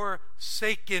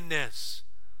 forsakenness.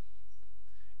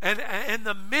 And in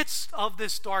the midst of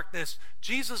this darkness,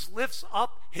 Jesus lifts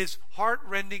up his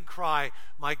heart-rending cry,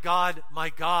 my God,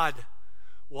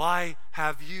 why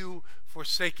have you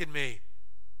forsaken me?"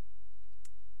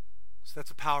 So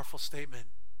that's a powerful statement.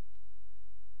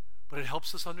 But it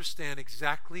helps us understand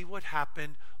exactly what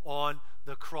happened on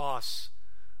the cross.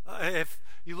 If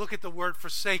you look at the word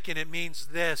forsaken, it means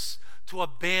this: to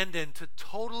abandon, to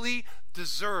totally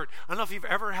desert. I don't know if you've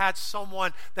ever had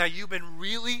someone that you've been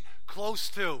really close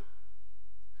to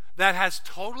that has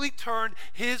totally turned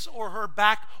his or her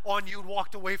back on you and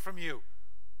walked away from you.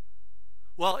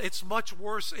 Well, it's much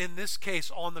worse in this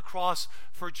case on the cross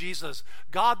for Jesus.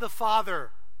 God the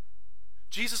Father,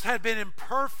 Jesus had been in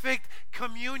perfect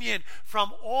communion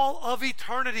from all of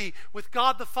eternity with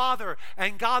God the Father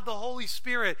and God the Holy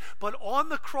Spirit. But on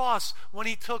the cross, when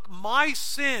he took my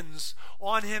sins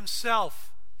on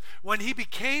himself, when he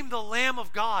became the Lamb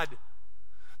of God,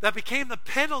 that became the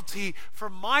penalty for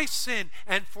my sin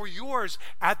and for yours,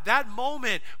 at that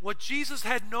moment, what Jesus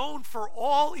had known for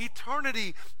all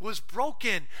eternity was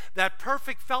broken. That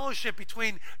perfect fellowship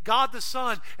between God the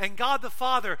Son and God the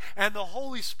Father and the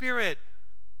Holy Spirit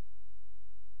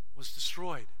was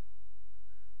destroyed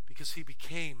because he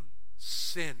became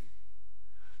sin.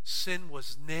 Sin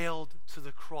was nailed to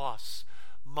the cross.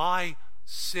 My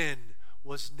sin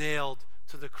was nailed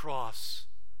to the cross.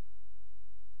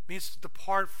 It means to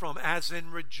depart from, as in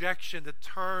rejection, to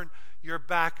turn your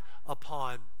back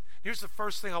upon. Here's the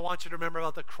first thing I want you to remember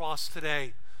about the cross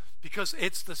today, because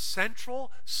it's the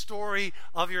central story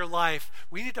of your life.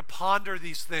 We need to ponder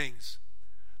these things.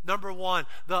 Number one,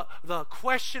 the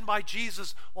question by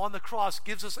Jesus on the cross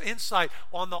gives us insight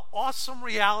on the awesome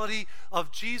reality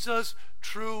of Jesus'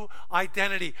 true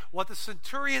identity. What the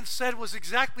centurion said was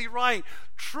exactly right.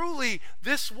 Truly,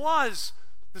 this was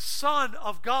the Son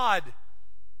of God.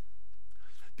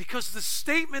 Because the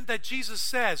statement that Jesus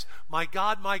says, my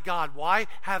God, why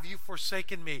have you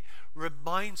forsaken me?"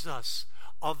 reminds us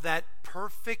of that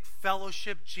perfect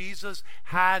fellowship Jesus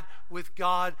had with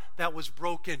God that was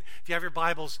broken. If you have your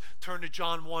Bibles, turn to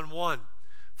John 1:1.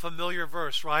 Familiar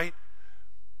verse, right?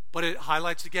 But it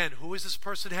highlights again, who is this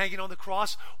person hanging on the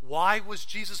cross? Why was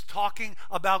Jesus talking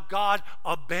about God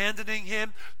abandoning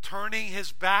him, turning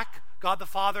his back, God the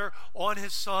Father, on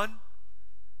his Son?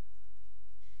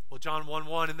 Well, John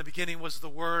 1:1, in the beginning was the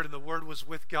Word, and the Word was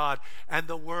with God, and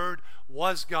the Word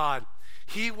was God.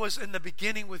 He was in the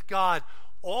beginning with God.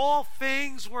 All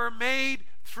things were made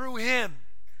through him,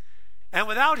 and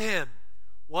without him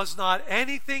was not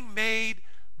anything made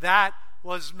that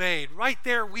was made. Right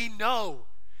there we know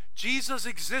Jesus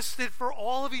existed for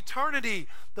all of eternity.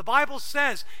 The Bible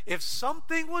says if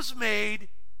something was made,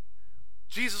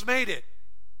 Jesus made it.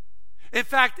 In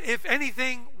fact, if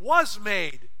anything was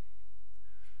made,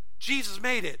 Jesus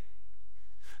made it.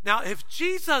 Now, if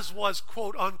Jesus was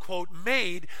quote unquote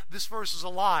made, this verse is a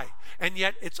lie. And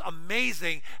yet it's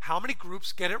amazing how many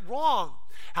groups get it wrong.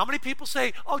 How many people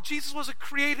say, oh, Jesus was a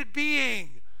created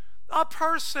being, a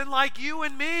person like you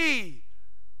and me,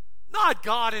 not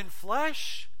God in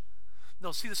flesh.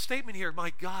 No, see the statement here,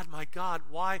 my God,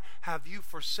 why have you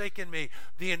forsaken me?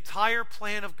 The entire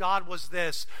plan of God was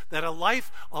this, that a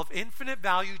life of infinite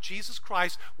value, Jesus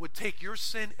Christ, would take your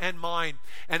sin and mine.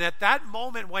 And at that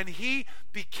moment when he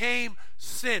became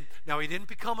sin, now he didn't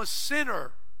become a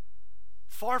sinner,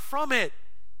 far from it.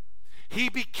 He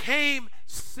became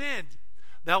sin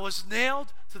that was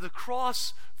nailed to the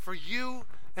cross for you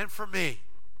and for me.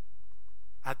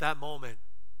 At that moment,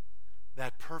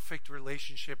 that perfect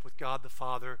relationship with God the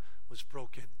Father was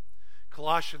broken.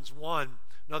 Colossians 1,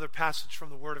 another passage from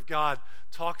the Word of God,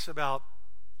 talks about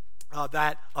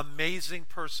that amazing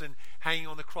person hanging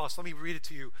on the cross. Let me read it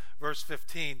to you. Verse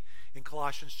 15 in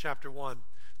Colossians chapter 1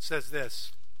 says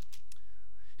this: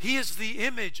 He is the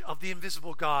image of the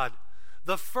invisible God,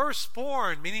 the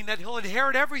firstborn, meaning that he'll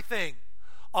inherit everything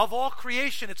of all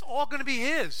creation. It's all going to be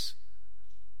his.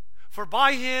 For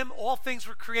by him all things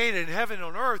were created in heaven and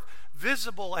on earth,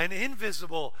 visible and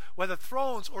invisible, whether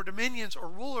thrones or dominions or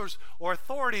rulers or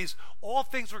authorities, all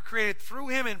things were created through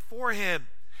him and for him.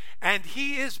 And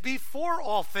he is before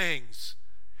all things.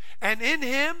 And in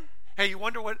him, hey, you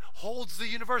wonder what holds the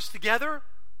universe together?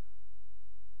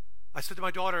 I said to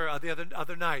my daughter the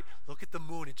other night, look at the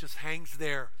moon, it just hangs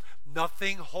there.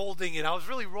 Nothing holding it. I was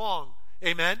really wrong.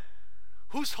 Amen?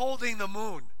 Who's holding the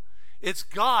moon? It's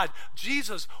God,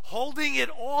 Jesus, holding it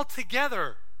all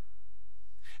together.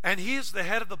 And he is the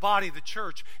head of the body, the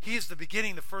church. He is the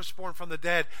beginning, the firstborn from the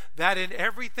dead, that in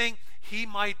everything he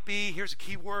might be, here's a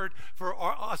key word for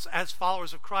us as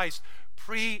followers of Christ,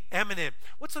 preeminent.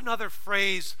 What's another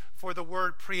phrase for the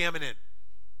word preeminent?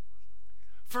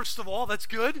 First of all, that's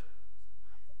good.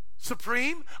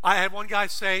 Supreme. I had one guy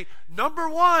say, number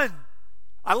one.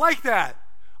 I like that.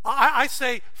 I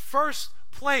say first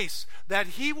place, that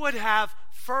he would have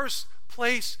first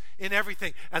place in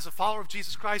everything. As a follower of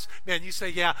Jesus Christ, man, you say,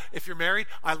 yeah, if you're married,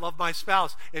 I love my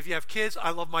spouse. If you have kids,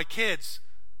 I love my kids.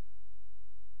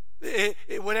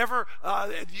 Whatever,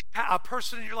 a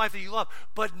person in your life that you love.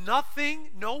 But nothing,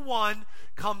 no one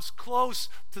comes close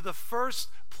to the first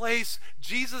place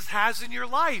Jesus has in your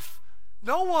life.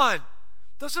 No one.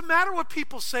 Doesn't matter what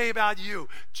people say about you.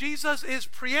 Jesus is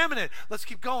preeminent. Let's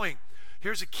keep going.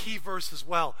 Here's a key verse as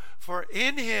well. For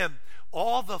in him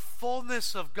all the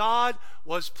fullness of God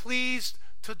was pleased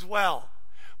to dwell.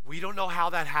 We don't know how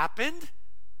that happened.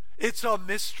 It's a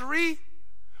mystery.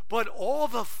 But all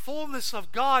the fullness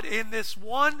of God in this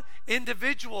one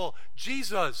individual,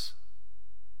 Jesus.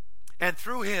 And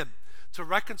through him to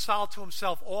reconcile to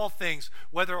himself all things,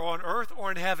 whether on earth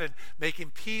or in heaven, making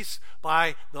peace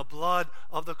by the blood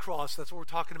of the cross. That's what we're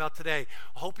talking about today.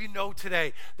 I hope you know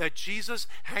today that Jesus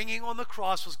hanging on the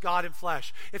cross was God in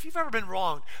flesh. If you've ever been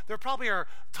wronged, there probably are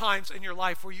times in your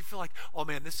life where you feel like, oh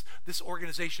man, this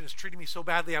organization is treating me so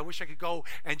badly, I wish I could go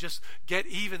and just get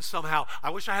even somehow. I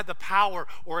wish I had the power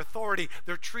or authority.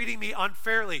 They're treating me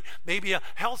unfairly. Maybe a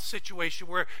health situation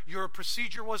where your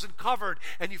procedure wasn't covered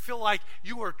and you feel like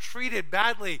you were treated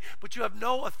badly, but you have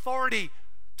no authority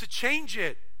to change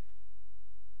it.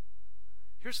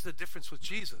 Here's the difference with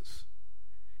Jesus.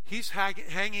 He's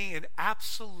hanging in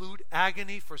absolute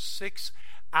agony for 6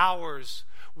 hours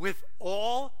with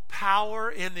all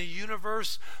power in the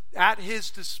universe at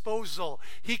his disposal.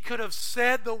 He could have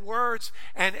said the words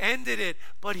and ended it,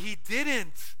 but he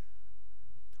didn't.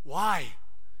 Why?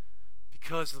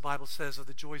 Because the Bible says of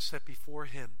the joy set before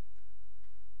him,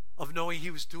 of knowing he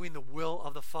was doing the will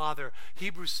of the Father.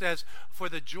 Hebrews says, for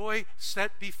the joy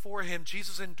set before him,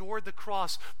 Jesus endured the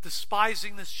cross,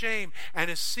 despising the shame, and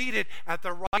is seated at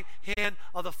the right hand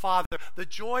of the Father. The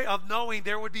joy of knowing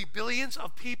there would be billions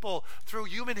of people through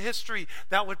human history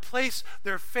that would place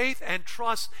their faith and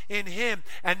trust in him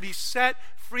and be set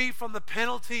free from the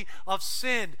penalty of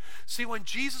sin. See, when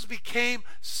Jesus became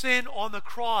sin on the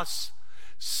cross,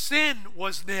 sin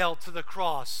was nailed to the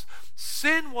cross.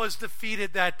 Sin was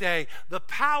defeated that day, the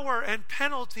power and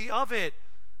penalty of it,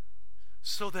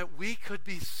 so that we could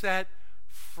be set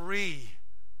free.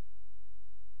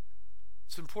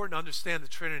 It's important to understand the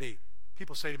Trinity.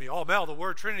 People say to me, oh, Mel, the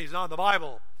word Trinity is not in the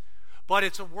Bible. But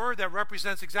it's a word that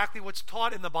represents exactly what's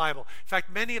taught in the Bible. In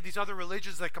fact, many of these other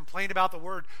religions that complain about the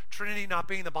word Trinity not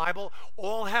being in the Bible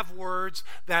all have words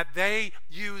that they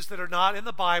use that are not in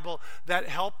the Bible that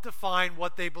help define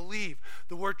what they believe.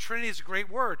 The word Trinity is a great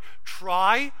word.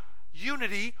 Tri,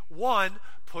 unity, one,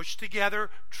 pushed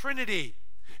together, Trinity.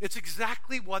 It's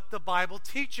exactly what the Bible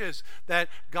teaches, that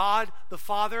God the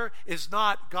Father is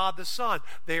not God the Son.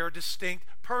 They are distinct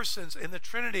persons in the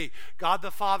Trinity. God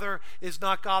the Father is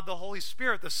not God the Holy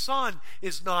Spirit. The Son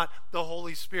is not the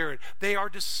Holy Spirit. They are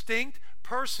distinct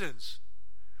persons.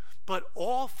 But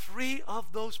all three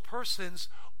of those persons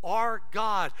are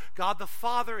God. God the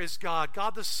Father is God.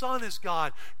 God the Son is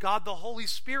God. God the Holy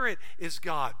Spirit is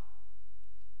God.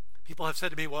 People have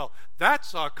said to me, well,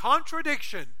 that's a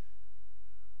contradiction.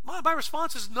 My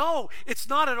response is no, it's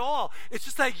not at all. It's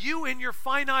just that you in your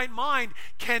finite mind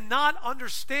cannot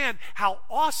understand how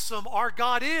awesome our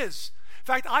God is. In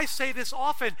fact, I say this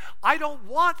often, I don't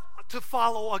want to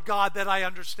follow a God that I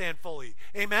understand fully.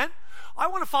 Amen? I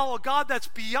want to follow a God that's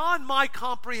beyond my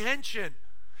comprehension.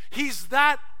 He's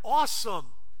that awesome.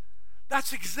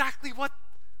 That's exactly what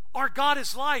our God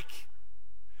is like.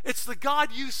 It's the God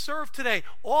you serve today,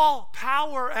 all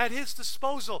power at his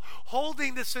disposal,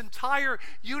 holding this entire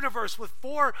universe with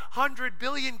 400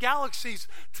 billion galaxies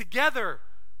together.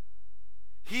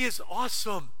 He is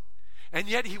awesome. and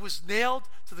yet he was nailed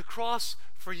to the cross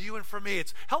for you and for me.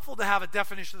 It's helpful to have a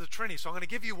definition of the Trinity, so I'm going to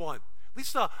give you one, at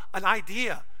least an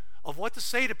idea of what to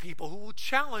say to people who will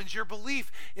challenge your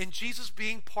belief in Jesus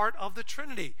being part of the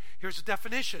Trinity. Here's a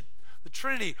definition. The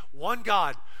Trinity, one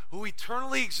God, who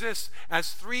eternally exists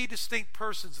as three distinct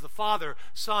persons, the Father,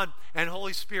 Son, and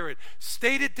Holy Spirit.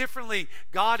 Stated differently,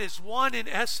 God is one in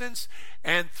essence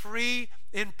and three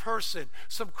in person.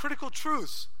 Some critical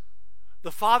truths.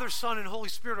 The Father, Son, and Holy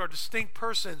Spirit are distinct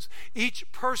persons. Each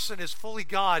person is fully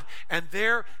God, and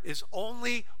there is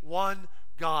only one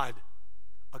God,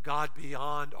 a God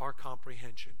beyond our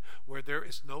comprehension, where there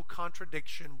is no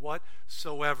contradiction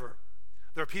whatsoever.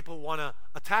 There are people who want to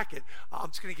attack it. I'm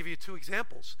just going to give you two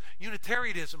examples.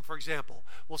 Unitarianism, for example,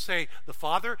 will say the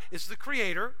Father is the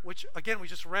creator, which, again, we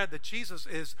just read that Jesus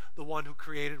is the one who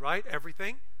created, right?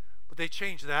 Everything. But they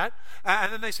change that.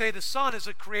 And then they say the Son is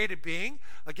a created being.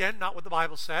 Again, not what the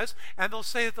Bible says. And they'll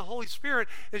say that the Holy Spirit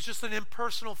is just an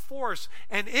impersonal force.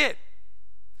 And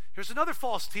here's another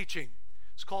false teaching.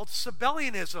 It's called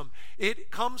Sabellianism.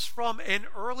 It comes from an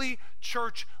early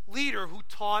church leader who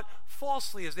taught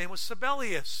falsely. His name was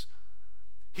Sabellius.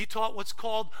 He taught what's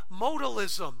called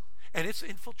modalism, and it's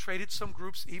infiltrated some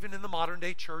groups even in the modern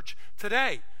day church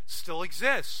today. Still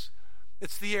exists.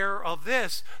 It's the error of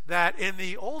this, that in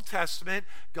the Old Testament,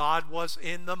 God was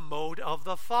in the mode of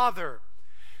the Father.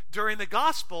 During the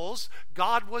Gospels,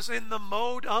 God was in the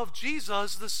mode of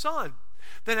Jesus, the Son.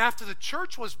 Then after the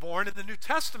church was born in the New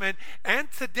Testament,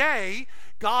 and today,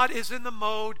 God is in the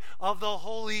mode of the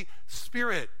Holy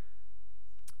Spirit.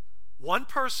 One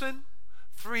person,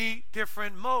 three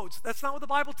different modes. That's not what the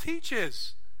Bible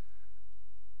teaches.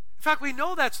 In fact, we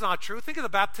know that's not true. Think of the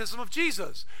baptism of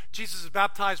Jesus. Jesus is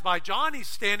baptized by John. He's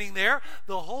standing there.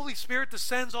 The Holy Spirit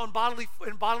descends in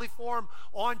bodily form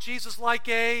on Jesus like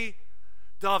a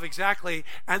dove, exactly.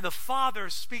 And the Father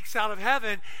speaks out of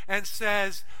heaven and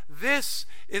says, "This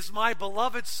is my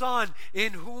beloved Son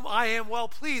in whom I am well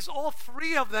pleased." All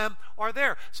three of them are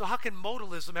there. So how can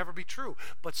modalism ever be true?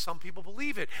 But some people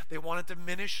believe it. They want to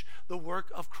diminish the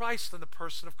work of Christ and the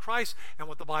person of Christ and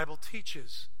what the Bible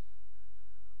teaches.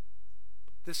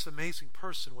 This amazing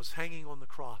person was hanging on the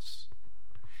cross.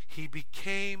 He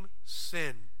became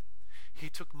sin. He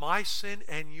took my sin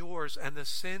and yours and the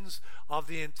sins of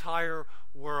the entire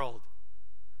world.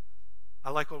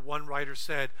 I like what one writer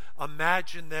said.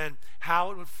 Imagine then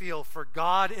how it would feel for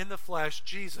God in the flesh,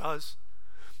 Jesus,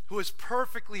 who is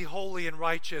perfectly holy and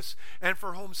righteous, and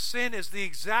for whom sin is the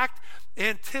exact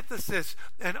antithesis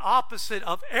and opposite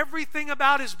of everything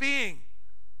about his being.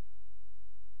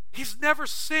 He's never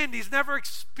sinned. He's never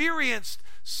experienced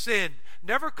sin,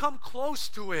 never come close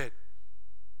to it.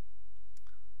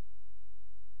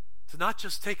 To not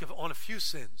just take on a few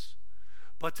sins,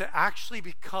 but to actually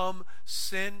become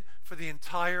sin for the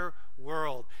entire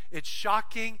world. It's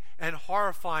shocking and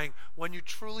horrifying when you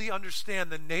truly understand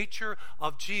the nature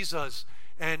of Jesus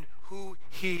and who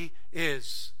he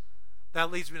is.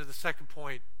 That leads me to the second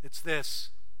point. It's this: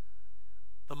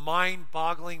 the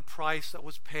mind-boggling price that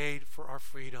was paid for our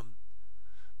freedom.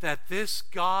 That this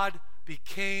God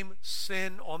became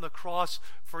sin on the cross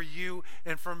for you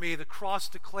and for me. The cross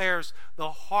declares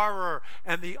the horror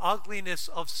and the ugliness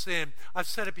of sin. I've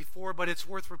said it before, but it's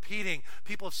worth repeating.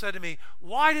 People have said to me,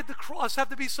 "Why did the cross have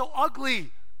to be so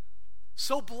ugly,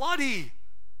 so bloody,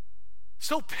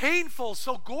 so painful,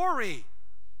 so gory?"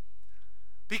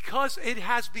 Because it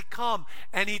has become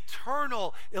an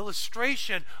eternal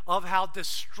illustration of how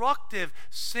destructive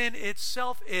sin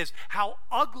itself is, how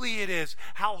ugly it is,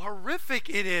 how horrific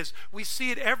it is. We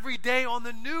see it every day on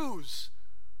the news,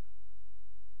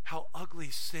 how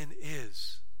ugly sin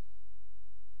is.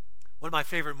 One of my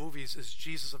favorite movies is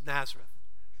Jesus of Nazareth.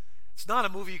 It's not a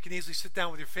movie you can easily sit down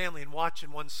with your family and watch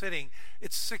in one sitting.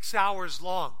 It's 6 hours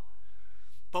long.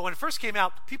 But when it first came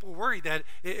out, people were worried that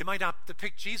it might not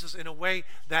depict Jesus in a way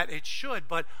that it should.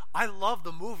 But I love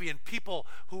the movie, and people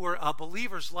who were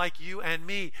believers like you and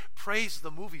me praised the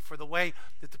movie for the way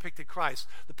it depicted Christ.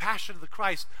 The Passion of the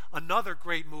Christ, another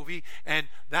great movie, and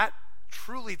that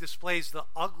truly displays the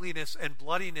ugliness and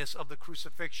bloodiness of the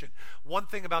crucifixion. One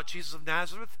thing about Jesus of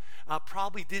Nazareth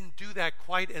probably didn't do that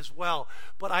quite as well.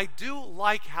 But I do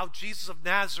like how Jesus of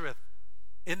Nazareth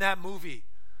in that movie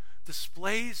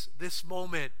displays this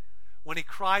moment when he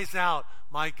cries out,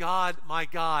 my God,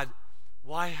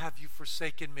 why have you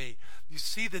forsaken me?" You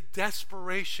see the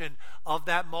desperation of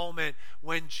that moment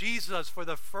when Jesus, for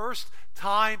the first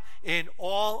time in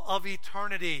all of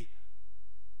eternity,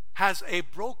 has a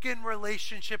broken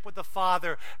relationship with the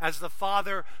Father as the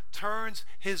Father turns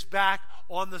his back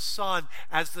on the Son,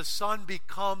 as the Son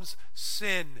becomes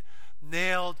sin,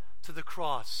 nailed to the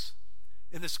cross.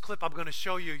 In this clip I'm going to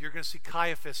show you, you're going to see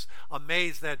Caiaphas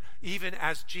amazed that even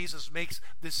as Jesus makes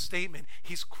this statement,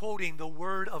 he's quoting the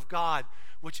Word of God,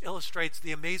 which illustrates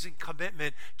the amazing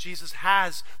commitment Jesus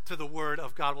has to the Word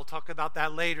of God. We'll talk about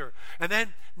that later. And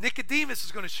then Nicodemus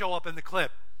is going to show up in the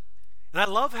clip. And I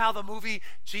love how the movie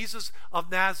Jesus of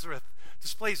Nazareth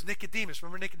displays Nicodemus.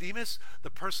 Remember Nicodemus, the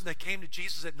person that came to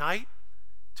Jesus at night,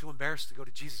 too embarrassed to go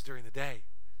to Jesus during the day.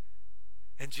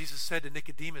 And Jesus said to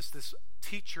Nicodemus, this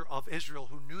teacher of Israel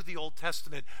who knew the Old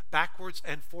Testament backwards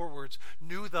and forwards,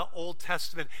 knew the Old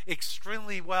Testament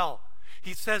extremely well.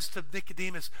 He says to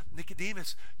Nicodemus,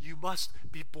 Nicodemus, you must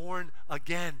be born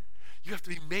again. You have to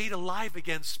be made alive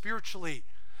again spiritually.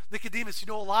 Nicodemus, you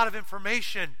know a lot of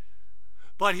information.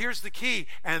 But here's the key,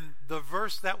 and the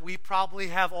verse that we probably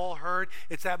have all heard,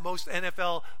 it's at most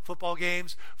NFL football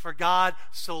games. For God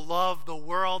so loved the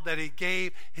world that he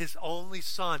gave his only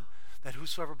Son, that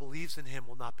whosoever believes in him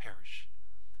will not perish,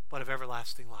 but have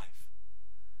everlasting life.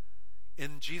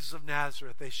 In Jesus of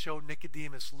Nazareth, they show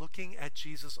Nicodemus looking at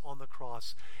Jesus on the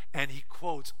cross, and he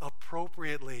quotes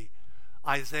appropriately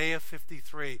Isaiah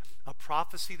 53, a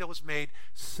prophecy that was made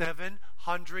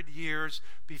 700 years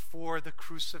before the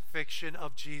crucifixion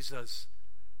of Jesus.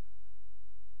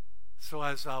 So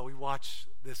as we watch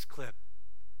this clip,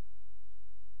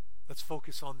 let's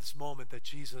focus on this moment that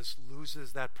Jesus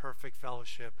loses that perfect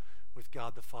fellowship with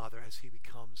God the Father as he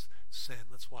becomes sin.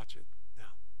 Let's watch it now.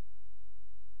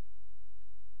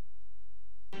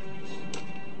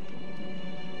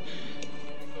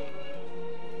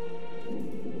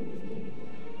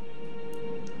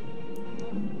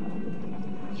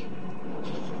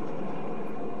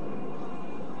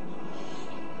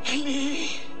 Eli!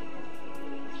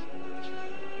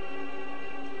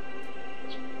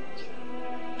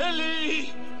 Eli!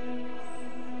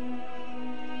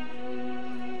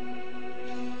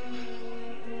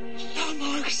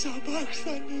 Lama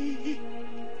sabachthani.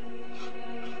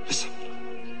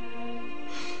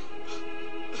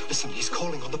 Listen, he's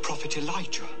calling on the prophet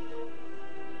Elijah.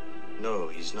 No,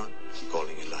 he's not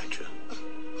calling Elijah.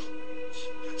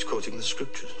 He's quoting the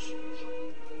scriptures.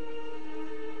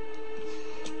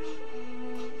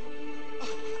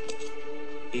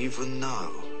 Even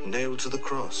now, nailed to the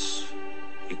cross,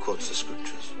 he quotes the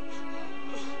scriptures.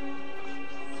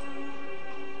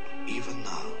 Even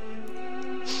now.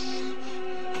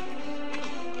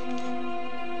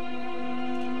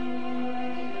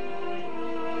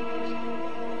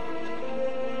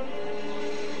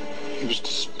 He was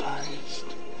despised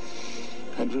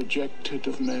and rejected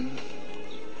of men,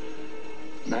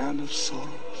 man of sorrows,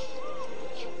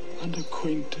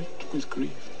 unacquainted with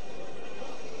grief.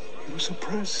 He was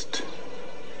oppressed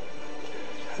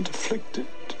and afflicted,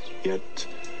 yet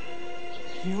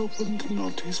he opened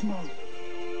not his mouth.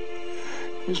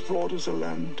 He was brought as a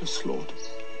lamb to slaughter,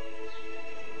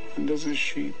 and as a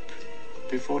sheep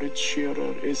before its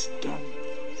shearer is dumb.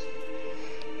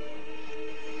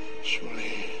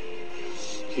 Surely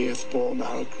he hath borne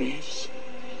our griefs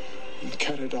and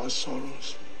carried our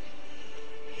sorrows.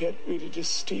 Yet we did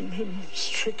esteem him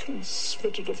stricken,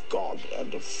 smitten of God,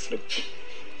 and afflicted.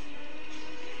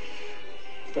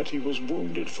 But he was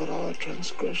wounded for our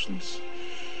transgressions.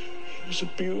 He was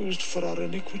abused for our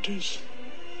iniquities.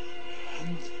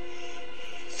 And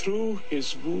through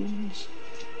his wounds,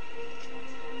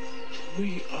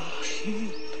 we are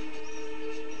healed.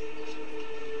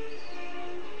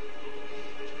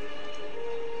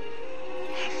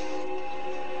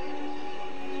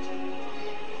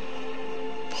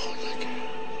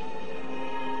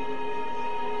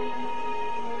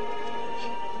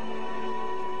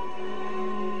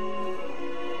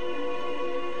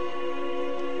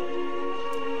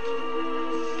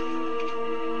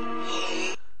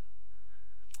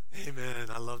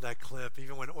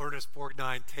 Even when Ernest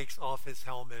Borgnine takes off his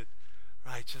helmet,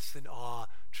 right, just in awe.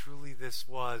 Truly this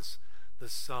was the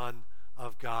Son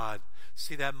of God.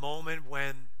 See that moment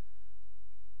when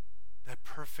that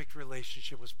perfect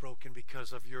relationship was broken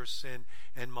because of your sin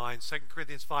and mine. 2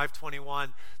 Corinthians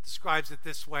 5:21 describes it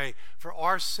this way: for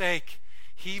our sake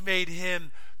he made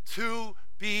him to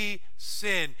be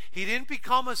sin. He didn't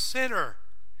become a sinner.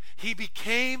 He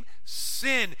became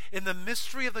sin in the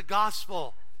mystery of the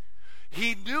gospel.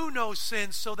 He knew no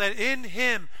sin so that in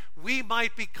him we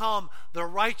might become the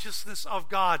righteousness of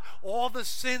God. All the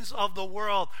sins of the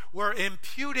world were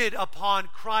imputed upon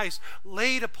Christ,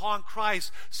 laid upon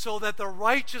Christ, so that the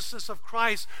righteousness of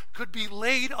Christ could be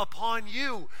laid upon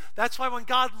you. That's why when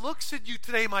God looks at you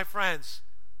today, my friends,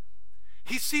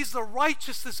 he sees the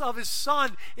righteousness of his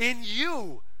Son in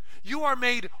you. You are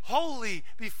made holy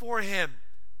before him.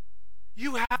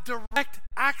 You have direct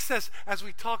access, as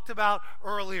we talked about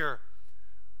earlier.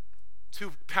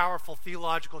 Two powerful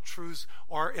theological truths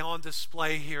are on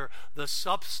display here. The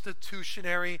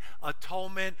substitutionary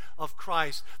atonement of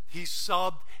Christ. He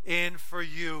subbed in for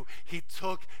you. He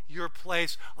took your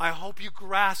place. I hope you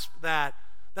grasp that.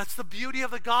 That's the beauty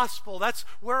of the gospel. That's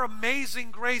where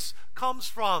amazing grace comes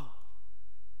from.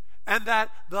 And that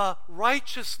the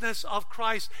righteousness of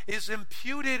Christ is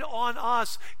imputed on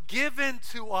us, given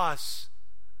to us.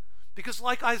 Because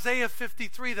like Isaiah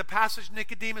 53, the passage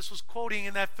Nicodemus was quoting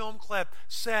in that film clip,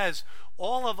 says,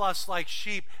 all of us like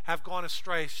sheep have gone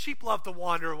astray. Sheep love to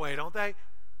wander away, don't they?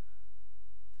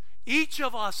 Each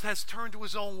of us has turned to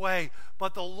his own way,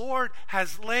 but the Lord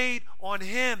has laid on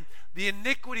him the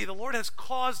iniquity. The Lord has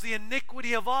caused the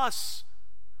iniquity of us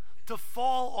to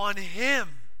fall on him.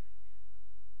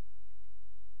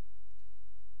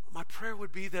 My prayer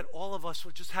would be that all of us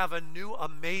would just have a new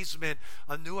amazement,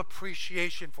 a new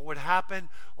appreciation for what happened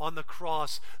on the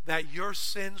cross, that your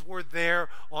sins were there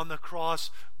on the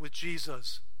cross with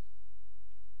Jesus.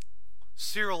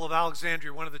 Cyril of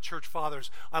Alexandria, one of the church fathers,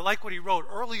 I like what he wrote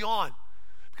early on,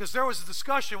 because there was a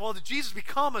discussion, well, did Jesus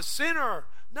become a sinner?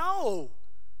 No.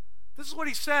 This is what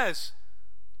he says.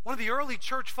 One of the early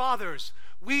church fathers,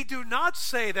 we do not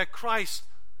say that Christ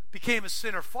became a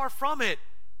sinner, far from it.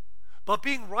 But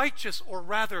being righteous, or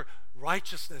rather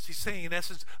righteousness, he's saying in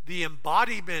essence the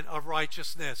embodiment of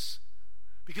righteousness,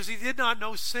 because he did not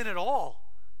know sin at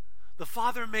all. The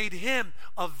Father made him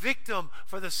a victim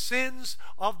for the sins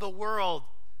of the world.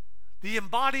 The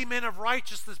embodiment of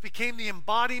righteousness became the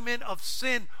embodiment of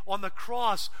sin on the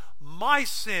cross. My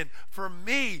sin, for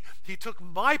me, he took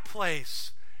my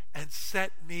place and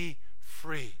set me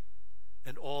free.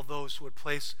 And all those who would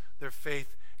place their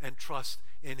faith and trust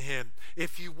in him.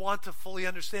 If you want to fully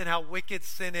understand how wicked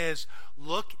sin is,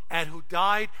 look at who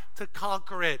died to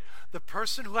conquer it. The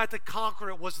person who had to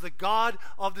conquer it was the God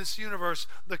of this universe,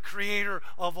 the creator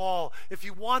of all. If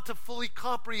you want to fully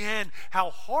comprehend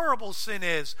how horrible sin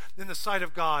is in the sight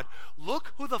of God,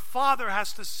 look who the Father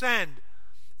has to send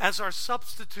as our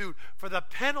substitute for the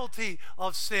penalty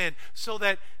of sin, so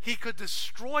that he could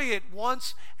destroy it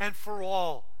once and for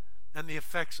all, and the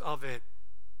effects of it.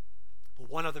 But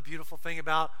one other beautiful thing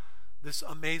about this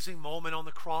amazing moment on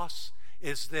the cross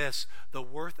is this: the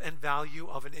worth and value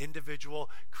of an individual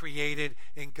created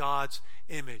in God's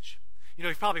image. You know,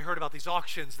 you've probably heard about these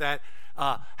auctions that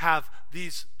have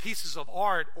these pieces of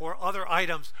art or other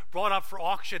items brought up for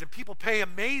auction, and people pay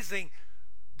amazing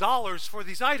dollars for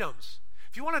these items.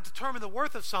 If you want to determine the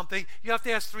worth of something, you have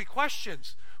to ask 3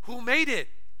 questions. Who made it?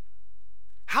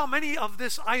 How many of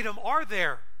this item are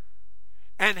there?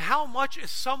 And how much is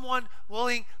someone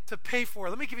willing to pay for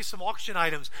it? Let me give you some auction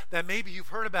items that maybe you've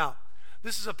heard about.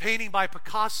 This is a painting by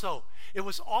Picasso. It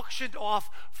was auctioned off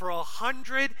for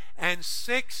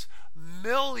 $106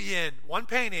 million, one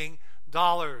painting,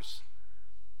 dollars.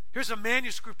 Here's a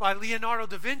manuscript by Leonardo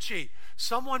da Vinci.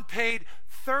 Someone paid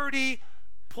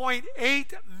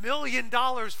 $30.8 million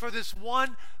for this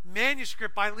one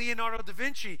manuscript by Leonardo da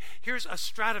Vinci. Here's a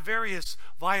Stradivarius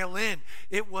violin.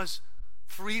 It was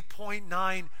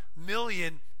 $3.9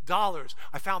 million.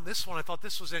 I found this one. I thought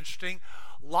this was interesting.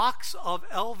 Locks of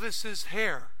Elvis's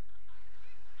hair.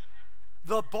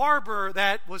 The barber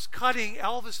that was cutting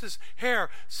Elvis's hair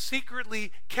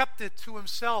secretly kept it to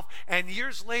himself, and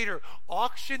years later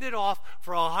auctioned it off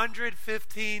for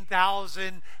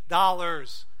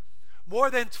 $115,000. More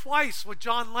than twice what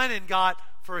John Lennon got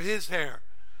for his hair.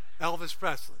 Elvis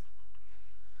Presley.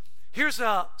 Here's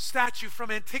a statue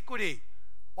from antiquity.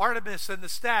 Artemis and the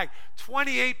Stag,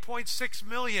 $28.6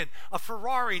 million. A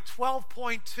Ferrari,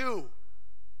 $12.2. I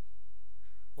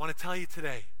want to tell you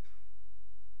today,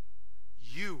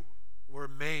 you were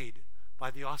made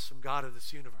by the awesome God of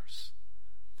this universe.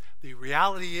 The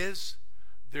reality is,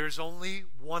 there's only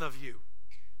one of you.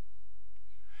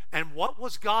 And what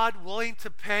was God willing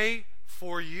to pay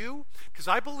for you? Because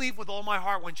I believe with all my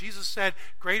heart when Jesus said,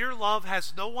 greater love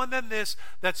has no one than this,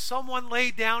 that someone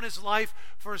laid down his life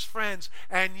for his friends,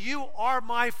 and you are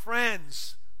my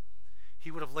friends.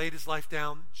 He would have laid his life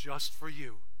down just for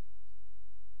you.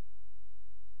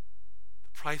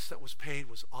 The price that was paid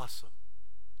was awesome.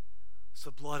 It's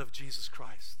the blood of Jesus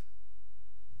Christ.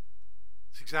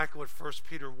 It's exactly what 1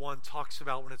 Peter 1 talks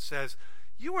about when it says,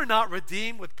 you are not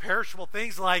redeemed with perishable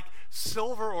things like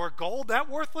silver or gold, that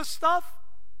worthless stuff.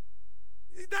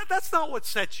 That's not what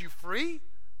sets you free.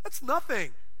 That's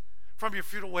nothing from your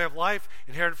feudal way of life,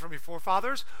 inherited from your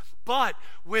forefathers, but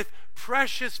with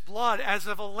precious blood as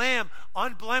of a lamb,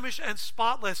 unblemished and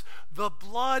spotless, the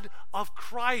blood of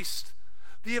Christ.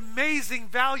 The amazing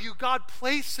value God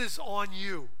places on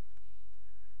you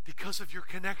because of your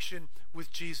connection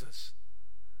with Jesus.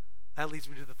 That leads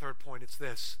me to the third point. It's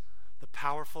this: the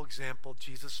powerful example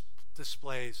Jesus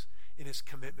displays in his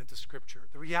commitment to Scripture.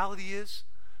 The reality is,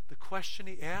 the question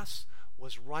he asked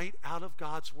was right out of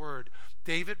God's word.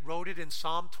 David wrote it in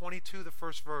Psalm 22, the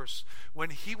first verse.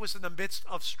 When he was in the midst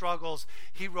of struggles,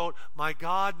 he wrote, my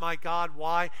God,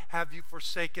 why have you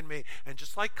forsaken me? And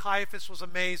just like Caiaphas was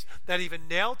amazed that even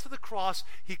nailed to the cross,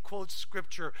 he quotes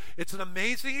Scripture. It's an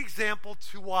amazing example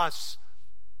to us,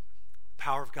 the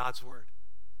power of God's word,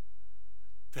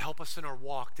 to help us in our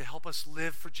walk, to help us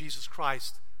live for Jesus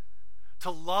Christ, to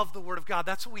love the Word of God.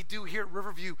 That's what we do here at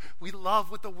Riverview. We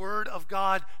love what the Word of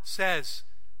God says.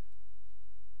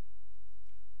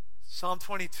 Psalm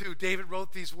 22, David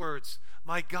wrote these words,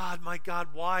 my God,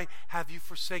 why have you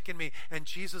forsaken me? And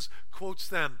Jesus quotes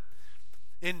them.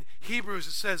 In Hebrews,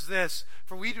 it says this,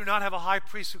 for we do not have a high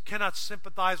priest who cannot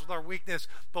sympathize with our weakness,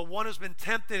 but one who's been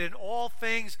tempted in all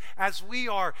things as we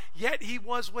are, yet he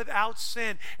was without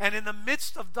sin. And in the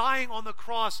midst of dying on the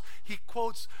cross, he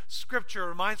quotes Scripture. It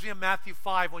reminds me of Matthew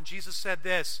 5 when Jesus said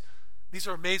this. These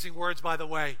are amazing words, by the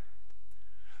way.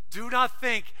 Do not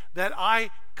think that I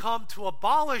come to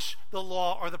abolish the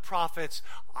law or the prophets.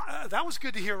 That was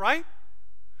good to hear, right?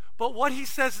 But what he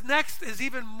says next is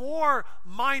even more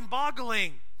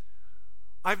mind-boggling.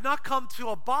 I've not come to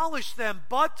abolish them,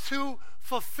 but to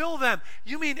fulfill them.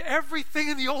 You mean everything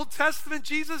in the Old Testament,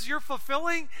 Jesus, you're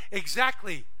fulfilling?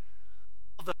 Exactly.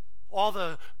 All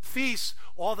the feasts,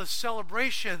 all the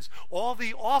celebrations, all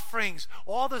the offerings,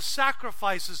 all the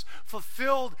sacrifices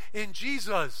fulfilled in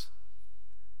Jesus.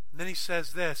 And then he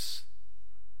says this,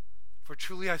 for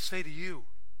truly I say to you,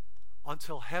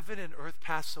 until heaven and earth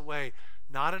pass away,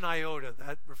 not an iota,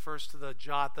 that refers to the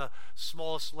jot, the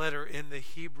smallest letter in the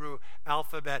Hebrew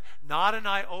alphabet. Not an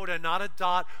iota, not a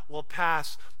dot will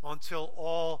pass until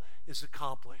all is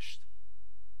accomplished.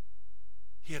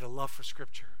 He had a love for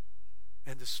Scripture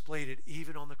and displayed it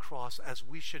even on the cross, as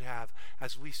we should have,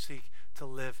 as we seek to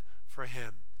live for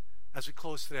Him. As we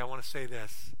close today, I want to say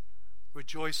this.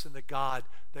 Rejoice in the God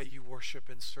that you worship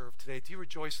and serve today. Do you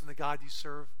rejoice in the God you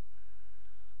serve?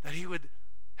 That He would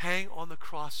hang on the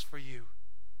cross for you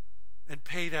and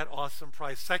pay that awesome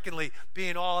price. Secondly, be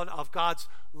in awe of God's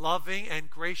loving and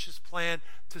gracious plan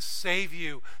to save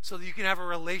you so that you can have a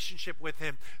relationship with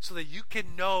Him, so that you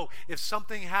can know if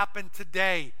something happened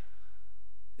today,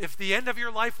 if the end of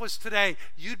your life was today,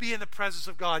 you'd be in the presence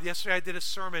of God. Yesterday I did a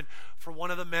sermon for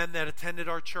one of the men that attended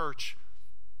our church.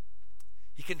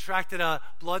 He contracted a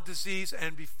blood disease,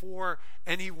 and before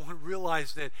anyone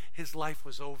realized it, his life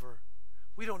was over.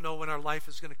 We don't know when our life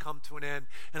is going to come to an end.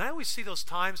 And I always see those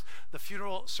times, the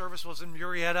funeral service was in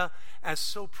Murrieta, as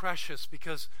so precious,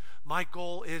 because my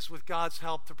goal is, with God's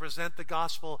help, to present the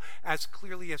gospel as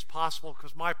clearly as possible,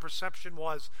 because my perception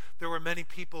was there were many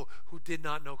people who did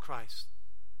not know Christ,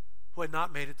 who had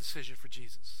not made a decision for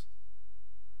Jesus.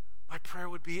 My prayer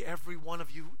would be every one of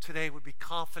you today would be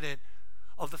confident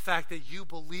of the fact that you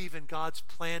believe in God's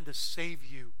plan to save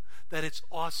you, that it's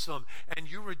awesome, and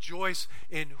you rejoice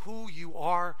in who you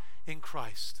are in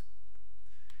Christ.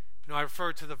 You know, I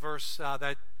referred to the verse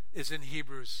that is in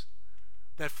Hebrews,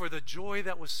 that for the joy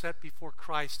that was set before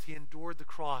Christ, He endured the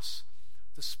cross,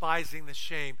 despising the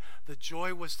shame. The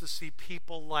joy was to see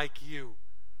people like you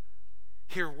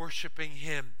here worshiping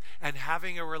Him and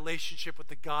having a relationship with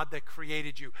the God that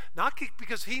created you. Not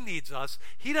because He needs us.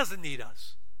 He doesn't need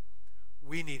us.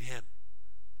 We need Him.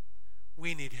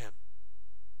 We need Him.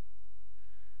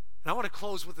 And I want to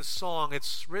close with a song.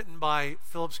 It's written by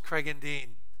Phillips Craig and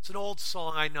Dean. It's an old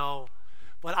song, I know,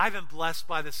 but I've been blessed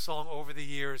by this song over the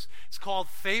years. It's called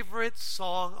Favorite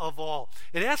Song of All.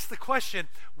 It asks the question,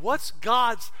 what's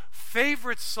God's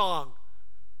favorite song?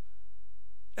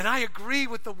 And I agree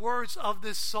with the words of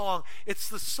this song. It's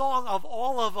the song of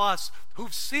all of us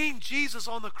who've seen Jesus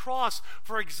on the cross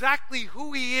for exactly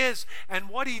who He is and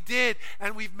what He did,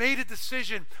 and we've made a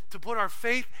decision to put our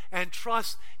faith and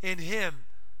trust in Him.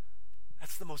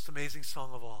 That's the most amazing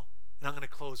song of all. And I'm going to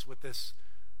close with this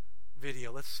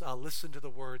video. Let's listen to the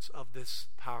words of this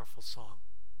powerful song.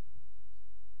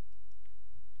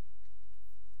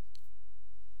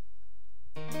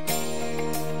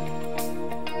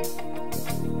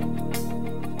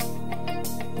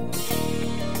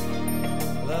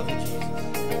 Love you, Jesus.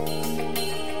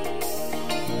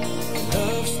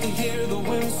 Loves to hear the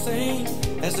wind sing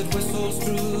as it whistles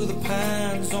through the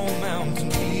pines on mountain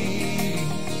peaks.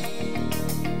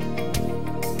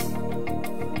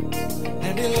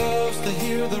 And He loves to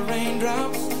hear the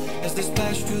raindrops as they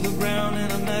splash to the ground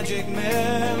in a magic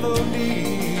melody.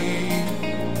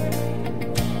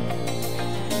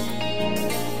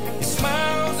 He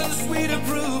smiles in sweet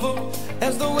approval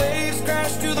as the waves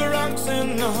crash to the rocks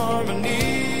in the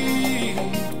harmony.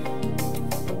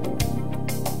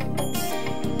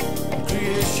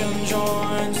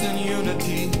 joins in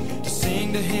unity to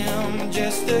sing to him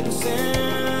majestic symphonies.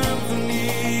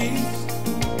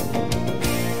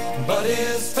 But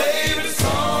his favorite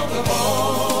song of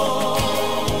all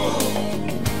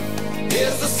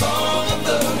is the song of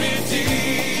the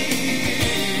redeemed.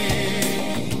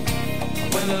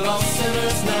 When the lost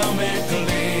sinners now make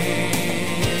clean,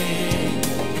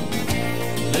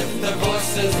 lift their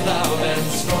voices loud and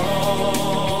strong.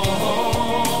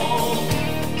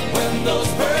 When those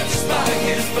purchased by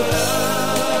his blood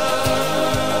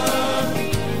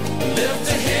lift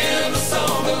to him a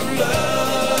song of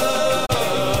love.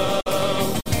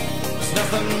 There's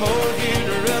nothing more he'd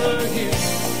rather hear,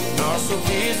 nor so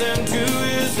pleasing to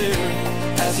his ear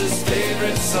as his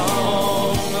favorite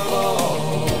song of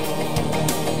all.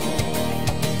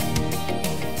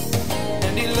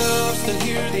 And he loves to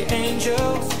hear the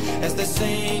angels as they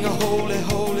sing, holy,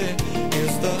 holy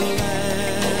is the Lamb.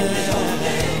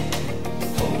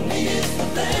 Holy is the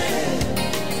Lamb.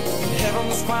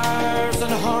 Heaven's choirs in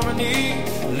harmony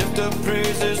lift up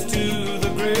praises to the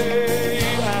great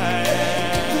I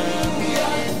am.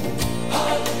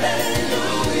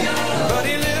 Hallelujah. But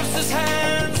he lifts his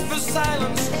hands for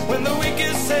silence when the weak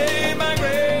is saved by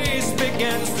grace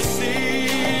begins to sing.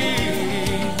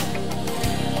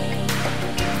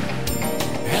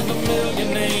 And a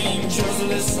million angels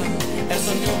listen as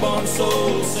a newborn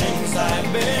soul sings,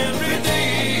 I've been redeemed.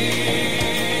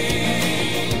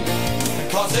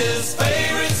 Cause his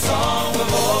favorite song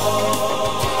of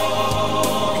all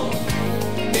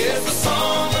is the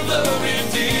song of the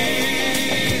redeemed.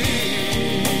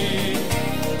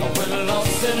 When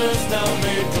lost sinners now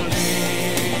made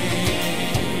clean,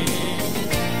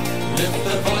 lift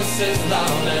their voices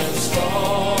loud and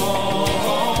strong.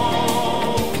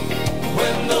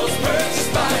 When those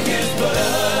purchased by his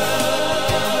blood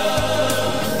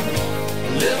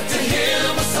lift to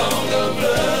him a song of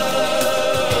love.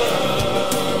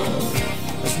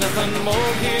 There's nothing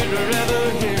more he'd rather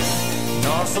hear,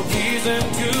 nor so pleasing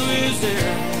to his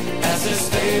ear as his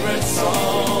favorite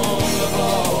song of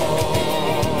all.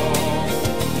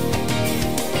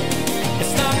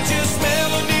 It's not just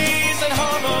melodies and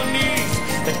harmonies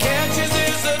that catches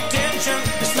his attention.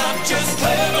 It's not just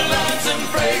clever lines and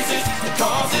phrases that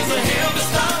causes him to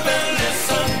stop and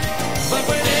listen. But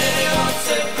when any heart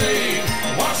set free,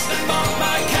 washed and bought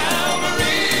by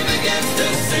Calvary, begins to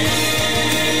sing.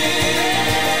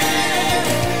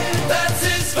 That's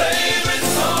his favorite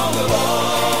song of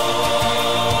all.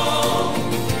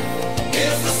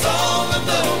 Is the song of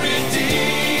the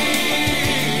redeemed.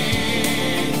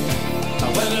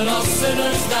 When lost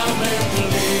sinners now may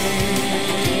clean,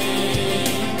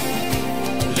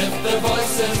 lift their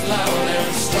voices loud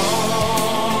and strong.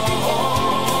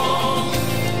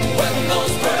 When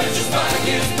those purchased by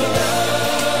his blood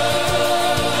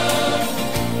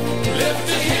lift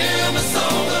to him a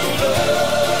song of love.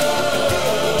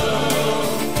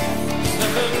 There's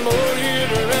nothing more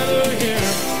he'd rather hear,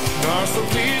 nor so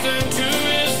pleasing to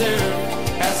his ear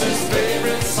as his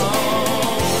favorite song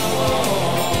of all.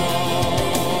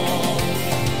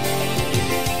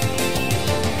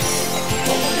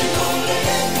 Holy, holy,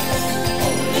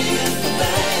 holy is the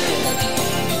Lamb.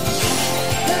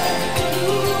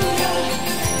 Hallelujah,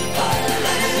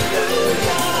 hallelujah.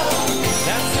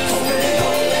 That's his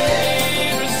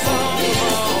favorite song of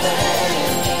all.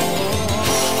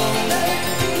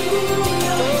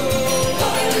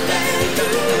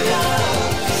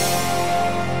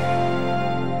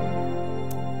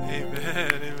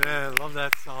 Amen, amen. Love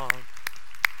that song.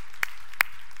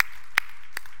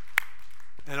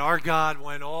 And our God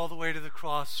went all the way to the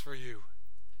cross for you.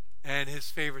 And his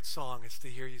favorite song is to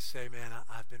hear you say, man,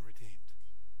 I've been redeemed.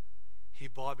 He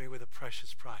bought me with a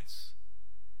precious price.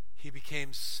 He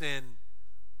became sin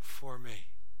for me.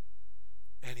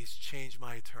 And he's changed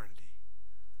my eternity.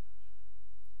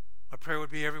 My prayer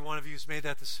would be every one of you who's made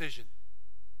that decision,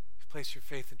 you've placed your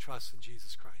faith and trust in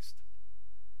Jesus Christ.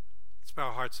 Let's bow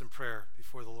our hearts in prayer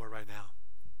before the Lord right now.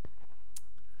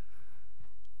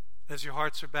 As your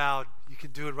hearts are bowed, you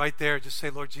can do it right there. Just say,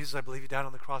 Lord Jesus, I believe you died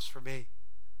on the cross for me.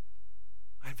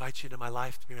 I invite you into my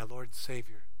life to be my Lord and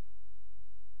Savior.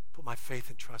 Put my faith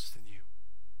and trust in you.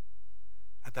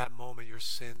 At that moment, your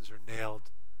sins are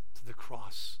nailed to the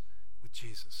cross with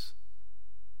Jesus.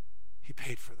 He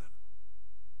paid for them.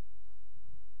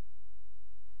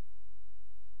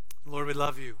 Lord, we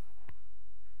love you.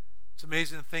 It's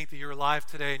amazing to think that you're alive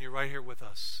today and you're right here with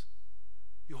us.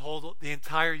 You hold the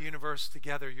entire universe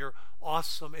together. You're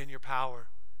awesome in your power.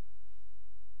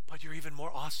 But you're even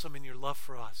more awesome in your love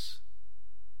for us.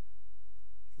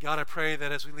 God, I pray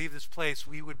that as we leave this place,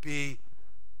 we would be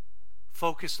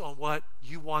focused on what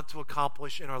you want to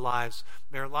accomplish in our lives.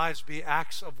 May our lives be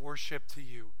acts of worship to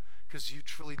you, because you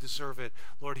truly deserve it.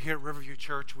 Lord, here at Riverview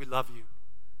Church, we love you.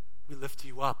 We lift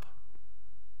you up.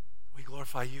 We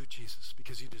glorify you, Jesus,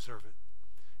 because you deserve it.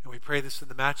 And we pray this in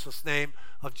the matchless name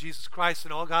of Jesus Christ,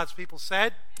 and all God's people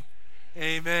said,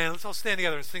 amen. Let's all stand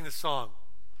together and sing this song.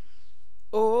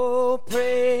 Oh,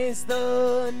 praise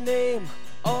the name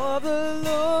of the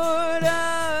Lord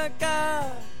our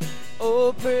God.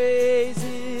 Oh, praise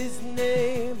his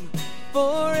name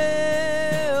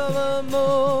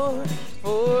forevermore.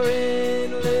 For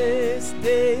endless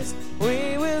days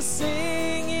we will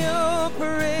sing your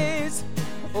praise.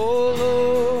 Oh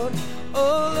Lord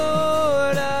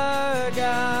our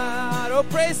God. Oh,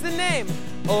 praise the name.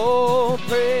 Oh,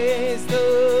 praise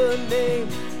the name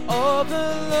of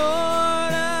the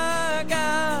Lord our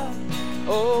God.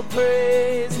 Oh,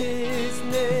 praise his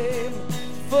name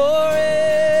forevermore.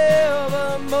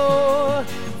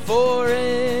 For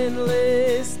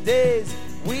endless days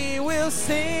we will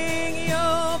sing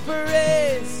your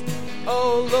praise.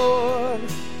 Oh Lord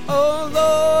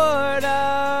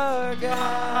our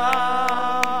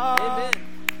God. Amen.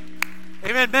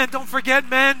 Amen. Men, don't forget,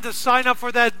 men, to sign up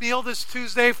for that meal this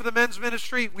Tuesday for the men's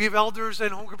ministry. We have elders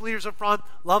and home group leaders up front.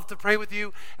 Love to pray with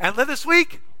you. And live this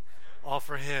week all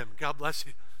for him. God bless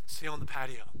you. See you on the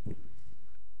patio.